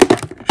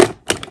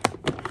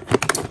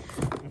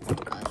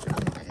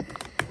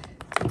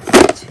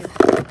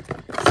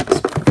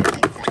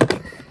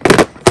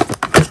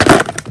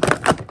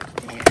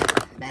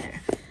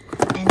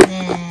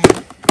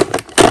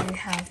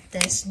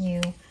 This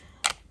new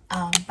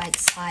bite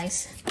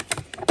size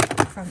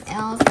from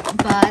Elf,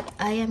 but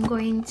I am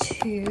going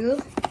to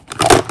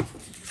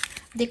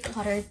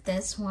declutter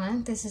this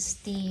one. This is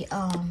the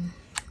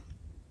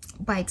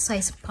bite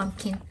size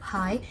pumpkin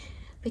pie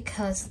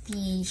because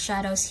the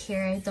shadows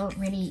here don't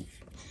really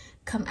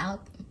come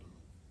out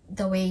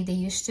the way they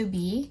used to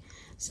be,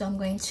 so I'm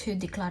going to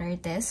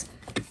declutter this.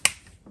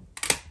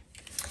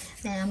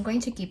 Then I'm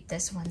going to keep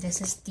this one.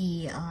 This is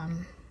the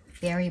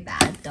Very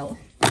Bad though.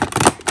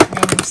 And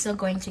then I'm still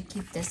going to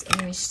keep this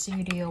Aries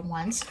Studio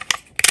ones.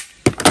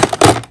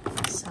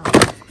 So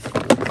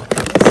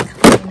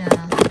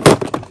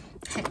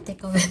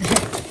stick over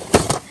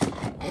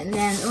there. And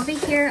then over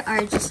here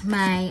are just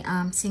my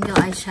single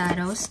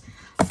eyeshadows.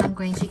 I'm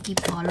going to keep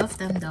all of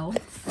them though.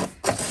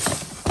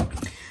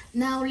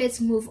 Now let's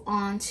move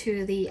on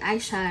to the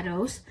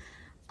eyeshadows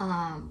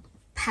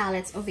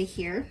palettes over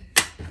here.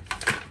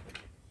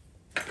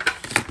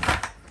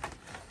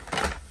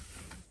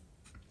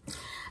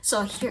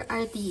 So here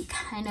are the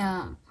kind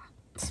of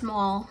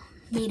small,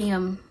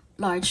 medium,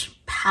 large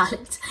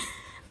palettes.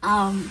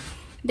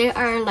 There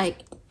are like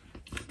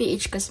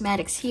BH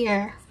Cosmetics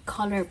here,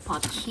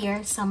 ColourPop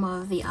here, some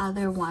of the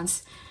other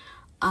ones,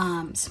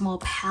 small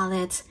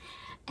palettes,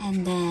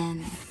 and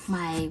then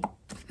my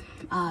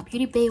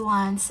Beauty Bay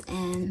ones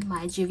and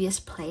my Juvia's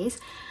Place.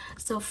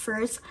 So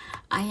first,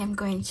 I am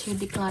going to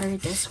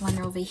declutter this one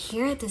over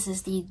here. This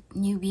is the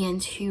Nubian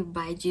Tube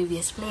by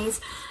Juvia's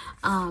Place.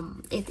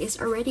 It is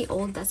already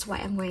old, that's why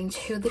I'm going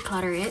to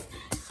declutter it.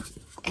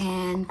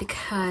 And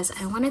because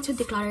I wanted to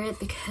declutter it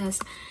because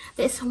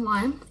this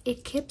one,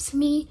 it keeps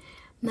me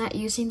not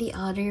using the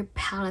other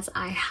palettes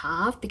I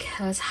have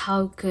because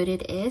how good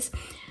it is.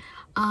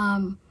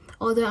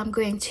 Although I'm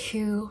going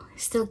to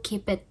still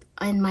keep it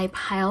in my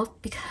pile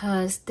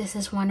because this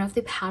is one of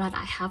the palette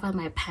I have on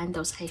my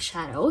Pandos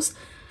eyeshadows.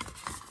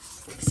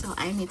 So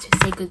I need to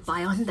say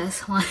goodbye on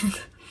this one.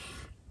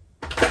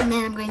 And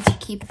then I'm going to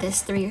keep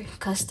this three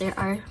because they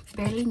are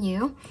fairly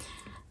new.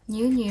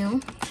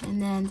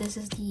 And then this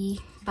is the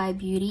by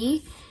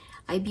Beauty,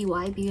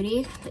 IBY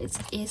Beauty. It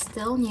is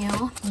still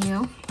new.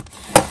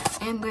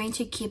 I'm going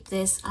to keep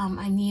this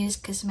Amuse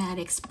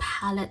Cosmetics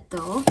palette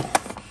though.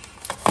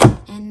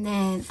 And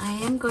then I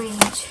am going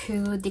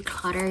to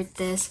declutter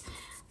this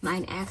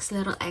 9X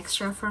Little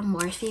Extra from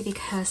Morphe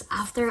because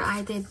after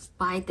I did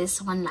buy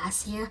this one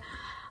last year,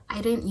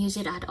 I didn't use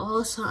it at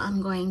all, so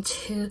I'm going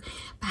to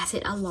pass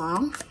it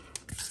along.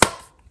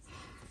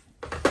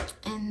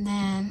 And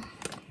then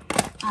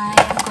I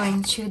am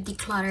going to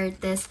declutter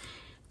this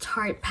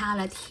Tarte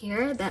palette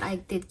here that I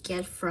did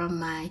get from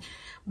my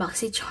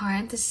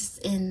BoxyCharm. This is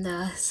in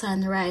the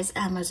Sunrise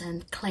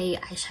Amazon Clay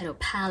eyeshadow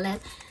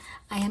palette.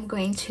 I am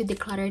going to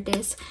declutter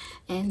this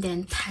and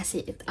then pass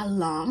it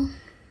along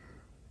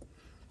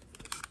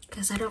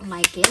because I don't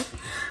like it.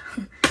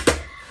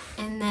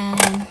 And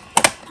then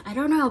I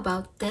don't know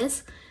about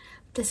this.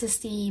 This is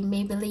the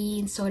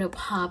Maybelline Soda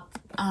Pop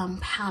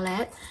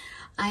palette.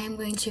 I am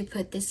going to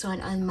put this one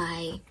on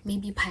my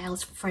maybe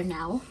piles for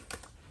now.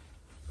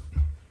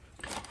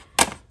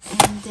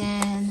 And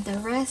then the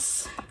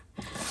rest,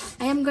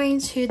 I am going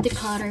to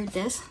declutter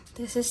this.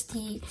 This is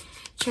the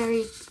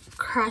Cherry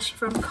Crush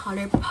from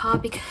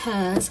ColourPop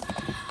because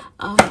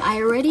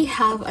I already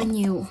have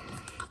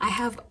I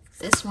have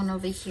this one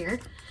over here,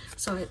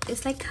 so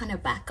it's like kind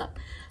of backup.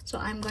 So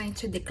I'm going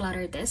to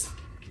declutter this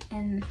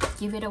and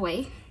give it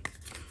away.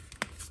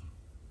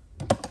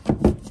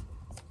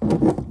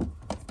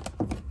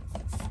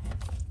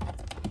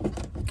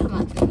 Come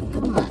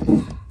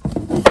on.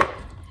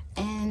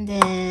 And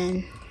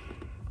then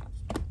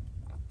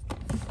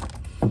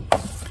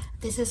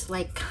this is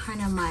like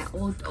kind of my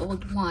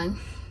old one,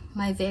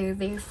 my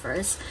very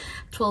first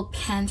 12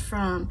 pen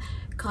from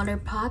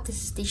ColourPop.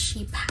 This is the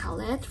She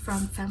palette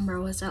from Femme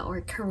Rosa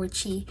or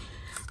Karuchi,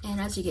 and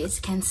as you guys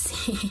can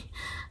see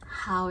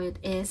how it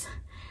is.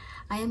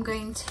 I am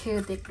going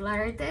to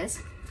declutter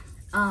this.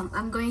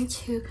 I'm going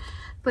to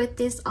put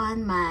this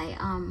on my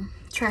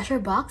treasure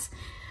box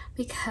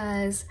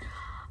because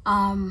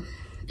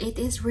it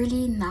is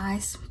really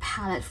nice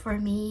palette for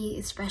me,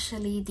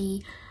 especially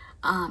the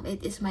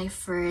it is my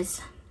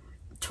first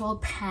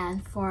 12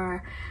 pan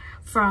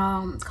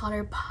from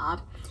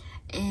ColourPop,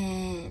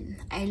 and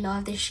I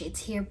love the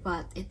shades here,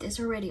 but it is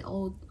already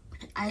old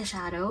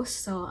eyeshadow,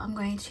 so I'm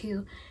going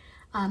to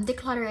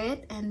declutter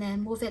it and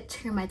then move it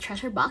to my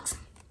treasure box.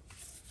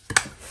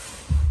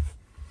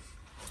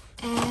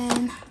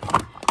 And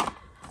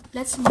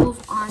let's move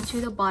on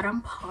to the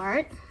bottom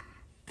part.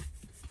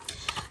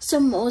 So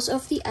most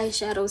of the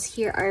eyeshadows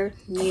here are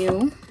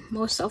new.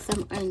 Most of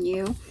them are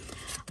new.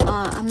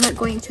 I'm not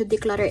going to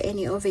declutter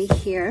any over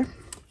here,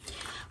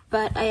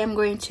 but I am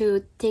going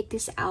to take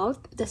this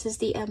out. This is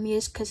the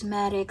Amuse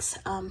Cosmetics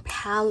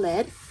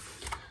palette.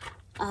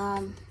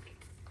 I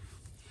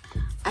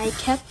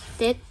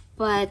kept it,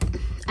 but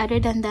other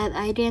than that,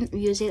 I didn't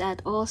use it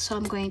at all, so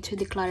I'm going to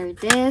declutter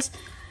this.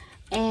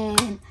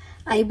 And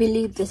I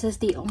believe this is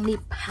the only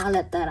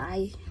palette that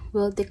I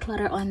will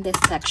declutter on this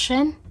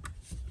section.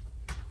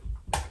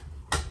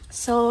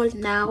 So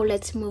now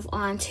let's move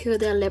on to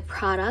the lip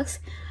products.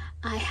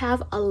 I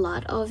have a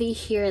lot over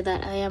here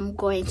that I am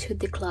going to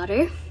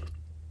declutter.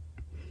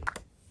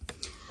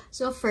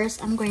 So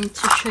first, I'm going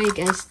to show you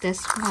guys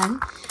this one.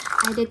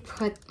 I did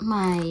put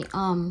my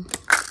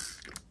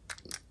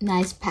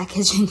nice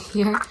packaging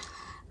here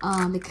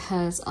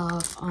because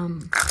of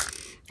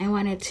I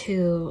wanted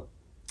to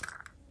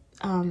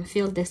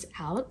fill this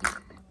out,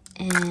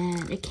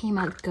 and it came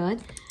out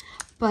good.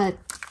 But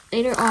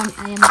later on,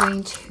 I am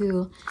going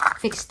to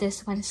fix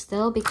this one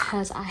still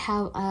because I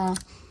have a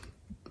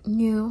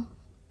new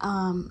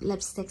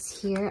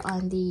lipsticks here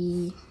on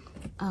the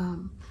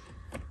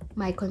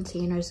my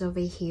containers over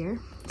here.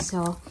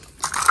 So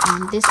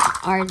these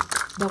are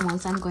the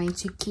ones I'm going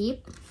to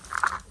keep.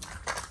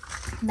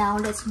 Now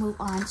let's move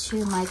on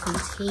to my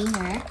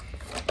container,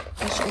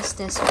 which is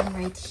this one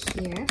right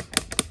here.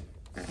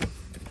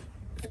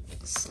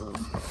 So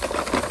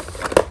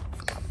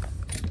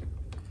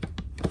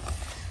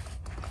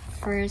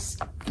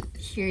first,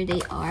 here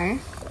they are.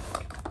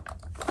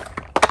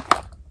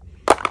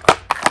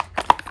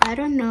 I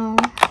don't know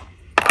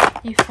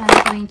if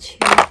I'm going to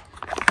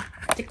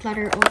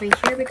declutter over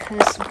here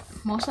because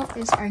most of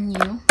these are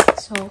new,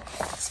 so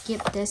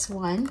skip this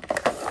one.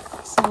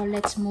 So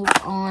let's move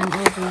on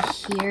over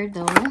here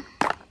though.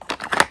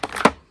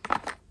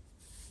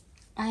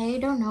 I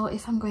don't know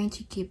if I'm going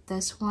to keep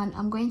this one.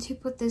 I'm going to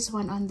put this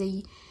one on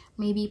the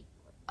maybe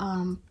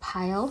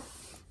pile.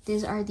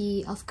 These are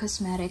the e.l.f.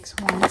 Cosmetics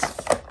ones.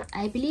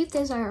 I believe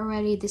these are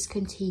already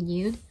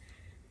discontinued,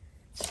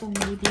 so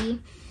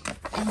maybe.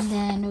 And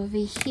then over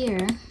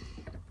here,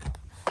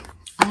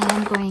 I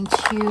am going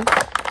to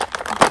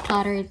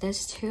declutter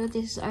this too.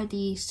 These are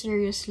the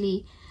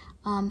seriously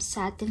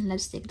satin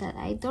lipstick that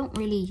I don't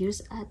really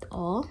use at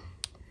all.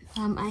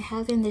 I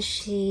have in the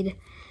shade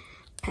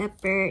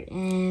Pepper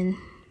and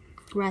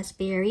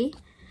Raspberry,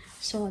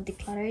 so I'll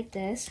declutter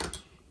this.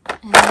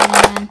 And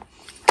then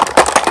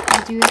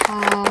I do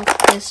have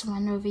this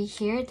one over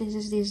here. This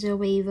is the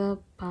Zoeva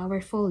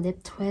Powerful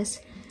Lip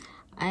Twist.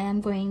 I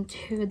am going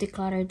to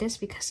declutter this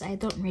because I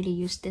don't really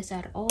use this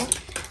at all.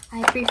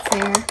 I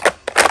prefer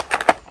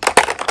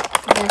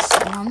these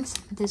ones.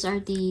 These are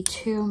the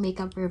two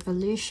Makeup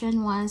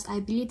Revolution ones. I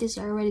believe these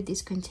are already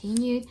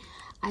discontinued.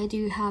 I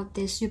do have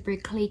this Super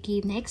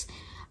Clicky NYX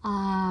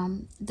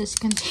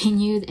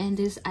discontinued, and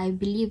this, I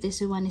believe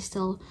this one is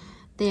still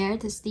there.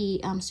 This is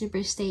the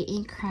Super Stay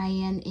Ink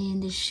Crayon in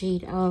the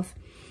shade of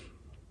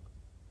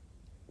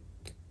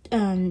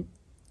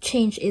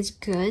Change Is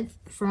Good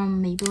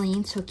from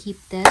Maybelline, so keep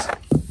this.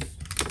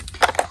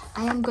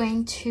 I am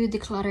going to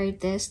declutter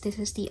this. This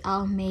is the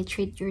Almay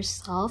Treat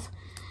Yourself.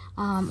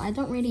 I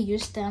don't really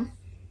use them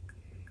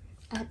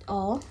at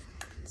all,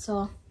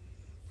 so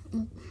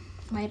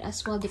might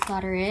as well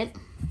declutter it.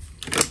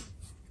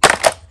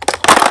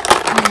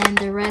 And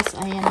the rest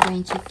I am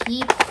going to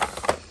keep.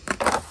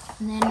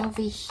 And then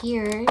over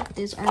here,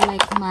 these are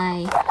like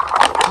my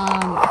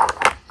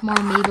more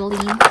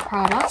Maybelline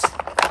products.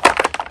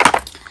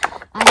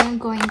 I am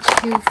going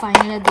to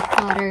finally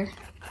declutter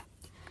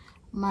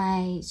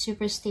my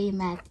Super Stay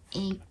Matte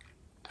Ink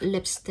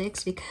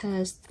lipsticks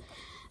because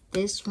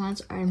these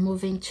ones are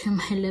moving to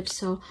my lips,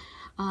 so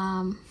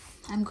I'm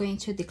going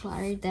to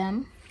declutter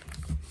them.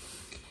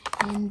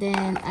 And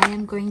then I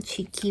am going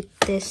to keep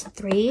this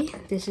three.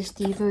 This is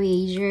the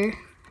Voyager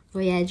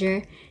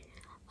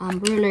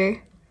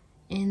Ruler,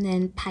 and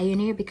then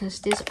Pioneer, because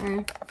these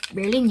are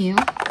really new.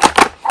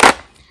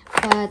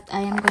 But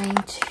I am going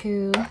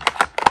to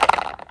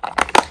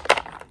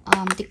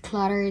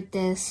declutter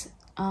this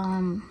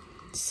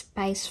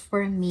Spice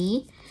For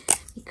Me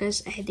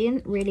because I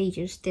didn't really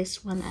use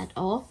this one at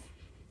all,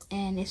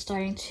 and it's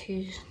starting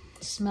to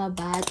smell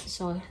bad,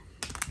 so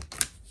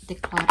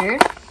declutter.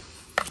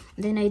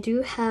 Then I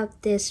do have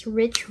this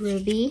Rich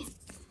Ruby.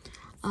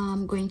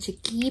 I'm going to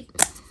keep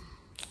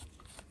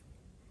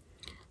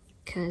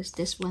because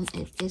this one,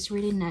 it is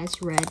really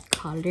nice red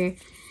color,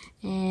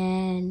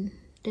 and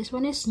this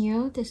one is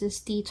new. This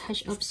is the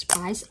Touch of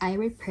Spice. I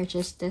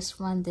repurchased this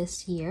one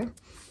this year,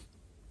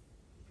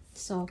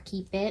 so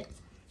keep it.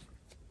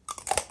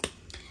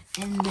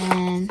 And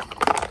then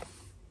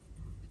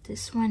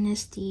this one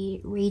is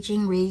the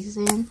Raging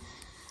Raisin.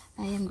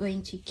 I am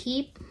going to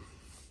keep.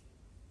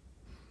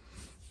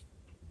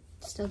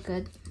 Still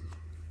good.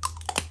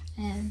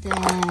 And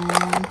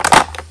then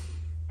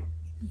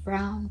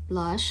brown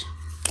blush,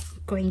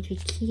 going to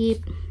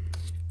keep.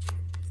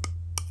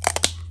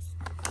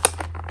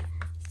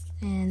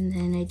 And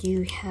then I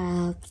do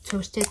have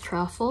Toasted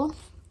Truffle.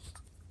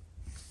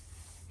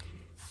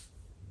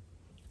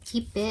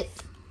 Keep it.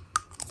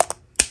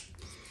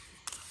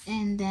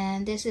 And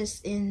then this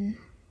is in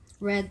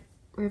Red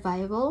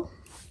Revival.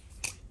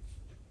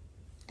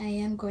 I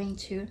am going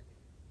to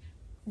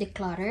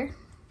declutter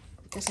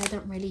because I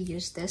don't really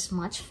use this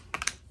much.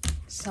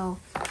 So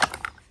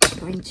I'm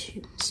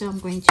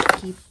going to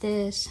keep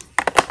this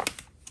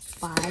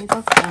 5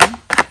 of them.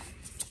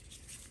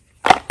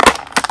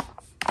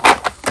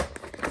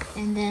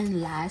 And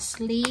then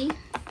lastly,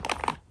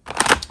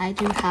 I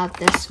do have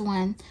this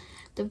one,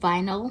 the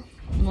vinyl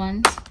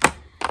ones.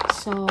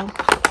 So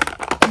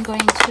I'm going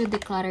to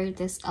declutter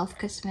this e.l.f.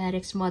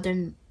 Cosmetics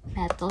Modern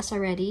Metals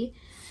already.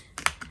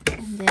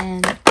 And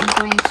then I'm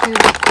going to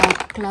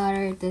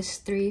declutter this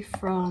 3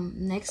 from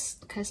NYX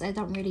because I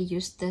don't really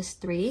use this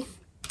 3.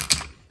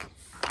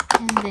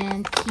 And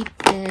then keep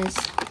this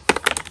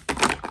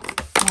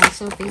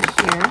ones over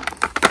here.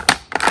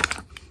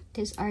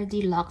 These are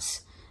the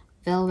Luxe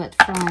Velvet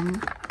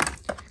from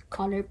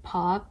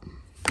ColourPop.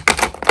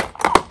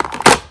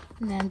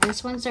 And then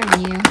these ones are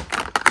new,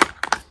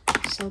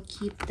 so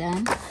keep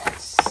them.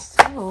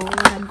 So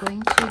what I'm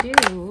going to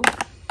do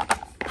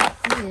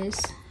is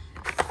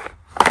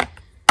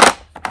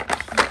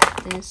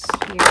this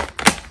here.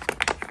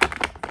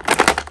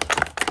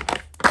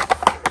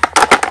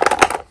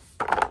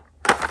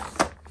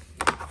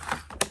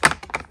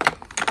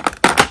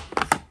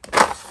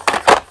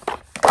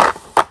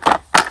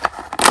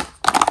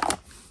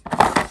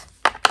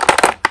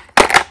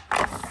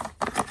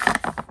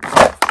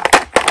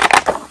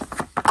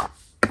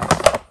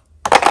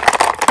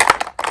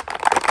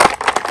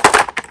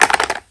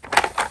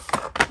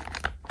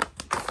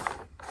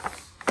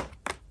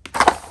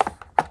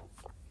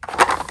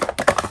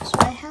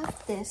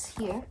 This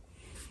here.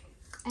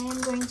 I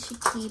am going to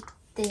keep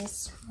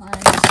this one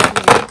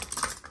here.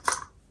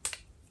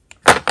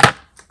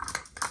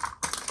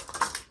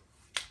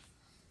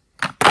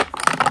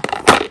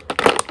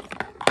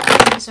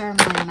 These are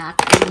my MAC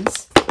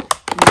pens,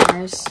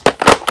 Mars.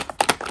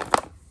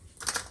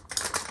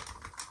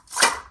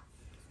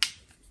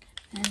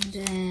 And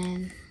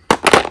then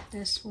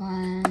this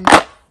one,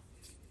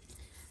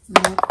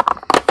 nope.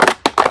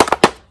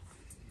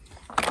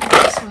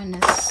 This one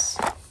is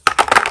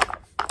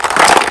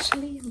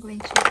actually, I'm going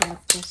to grab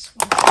this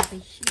one over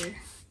here.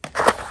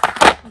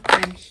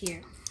 Open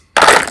here.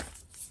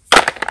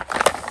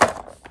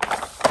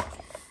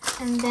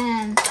 And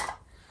then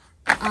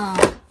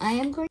I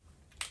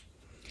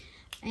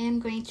am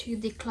going to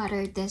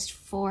declutter this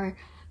for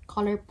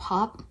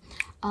ColourPop.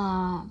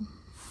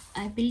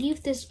 I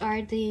believe these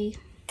are the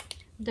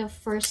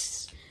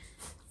first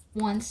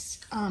one's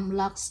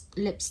Luxe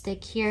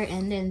lipstick here,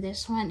 and then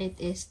this one, it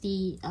is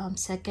the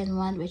second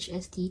one, which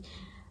is the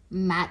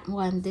matte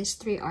one. These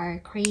three are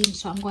cream,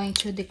 so I'm going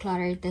to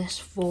declutter this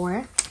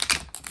four.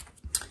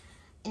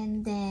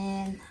 And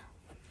then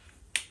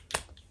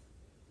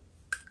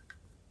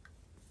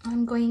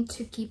I'm going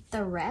to keep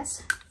the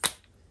rest.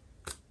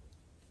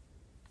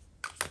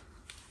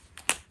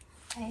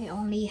 I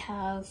only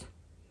have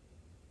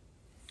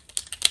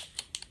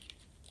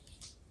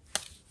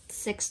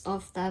 6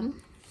 of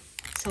them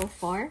so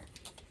far,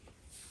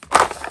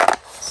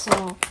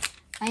 so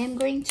I am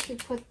going to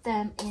put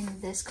them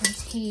in this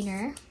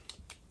container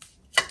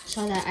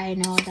so that I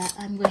know that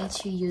I'm going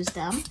to use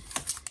them.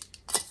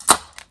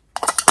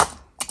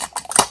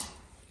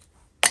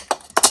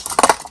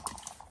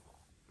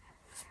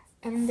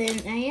 And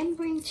then I am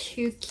going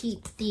to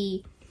keep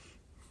the,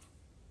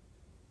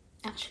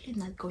 actually I'm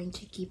not going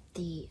to keep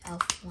the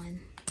e.l.f.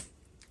 one.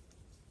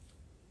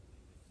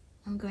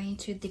 I'm going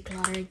to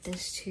declutter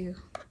this too.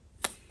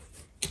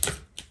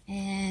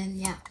 And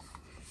yeah.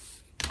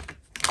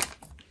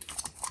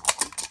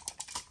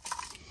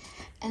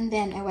 And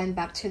then I went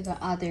back to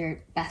the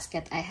other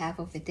basket I have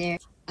over there.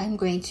 I'm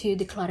going to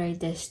declutter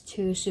this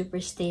to Super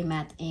Stay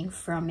Matte ink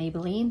from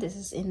Maybelline. This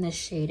is in the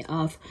shade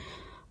of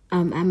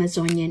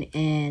Amazonian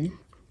and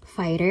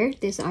Fighter.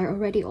 These are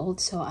already old,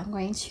 so I'm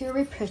going to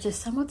repurchase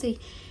some of the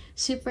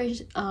Super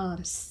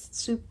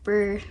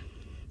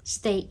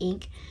Stay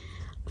ink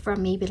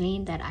from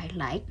Maybelline that I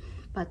like.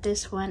 But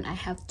this one, I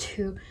have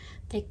to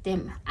take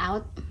them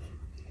out.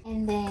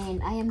 And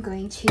then I am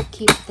going to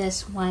keep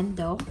this one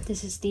though.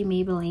 This is the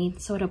Maybelline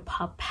Soda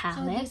Pop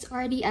palette. So these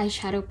are the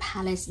eyeshadow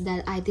palettes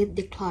that I did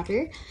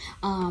declutter.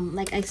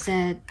 Like I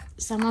said,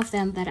 some of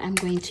them that I'm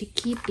going to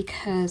keep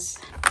because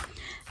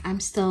I'm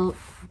still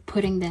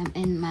putting them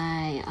in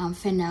my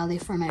finale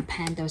for my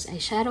Pandos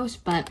eyeshadows.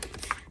 But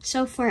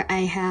so far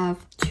I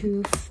have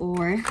 2,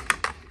 4,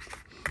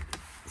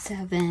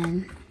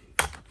 7,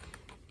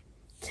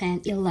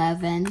 10,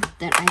 11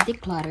 that I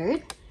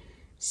decluttered.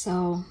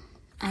 So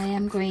I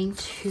am going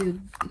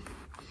to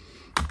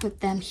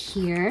put them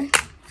here.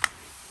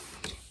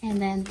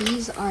 And then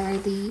these are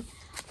the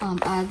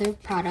other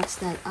products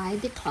that I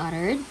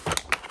decluttered.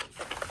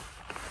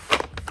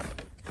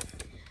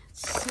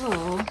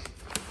 So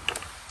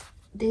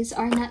these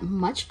are not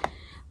much,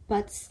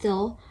 but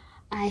still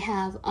I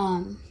have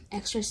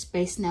extra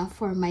space now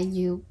for my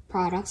new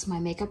products, my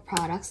makeup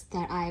products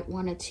that I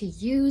wanted to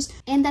use.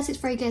 And that's it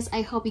for you guys.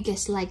 I hope you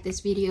guys like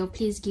this video.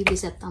 Please give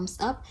this a thumbs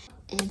up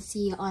and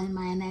see you on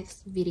my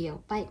next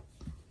video. Bye.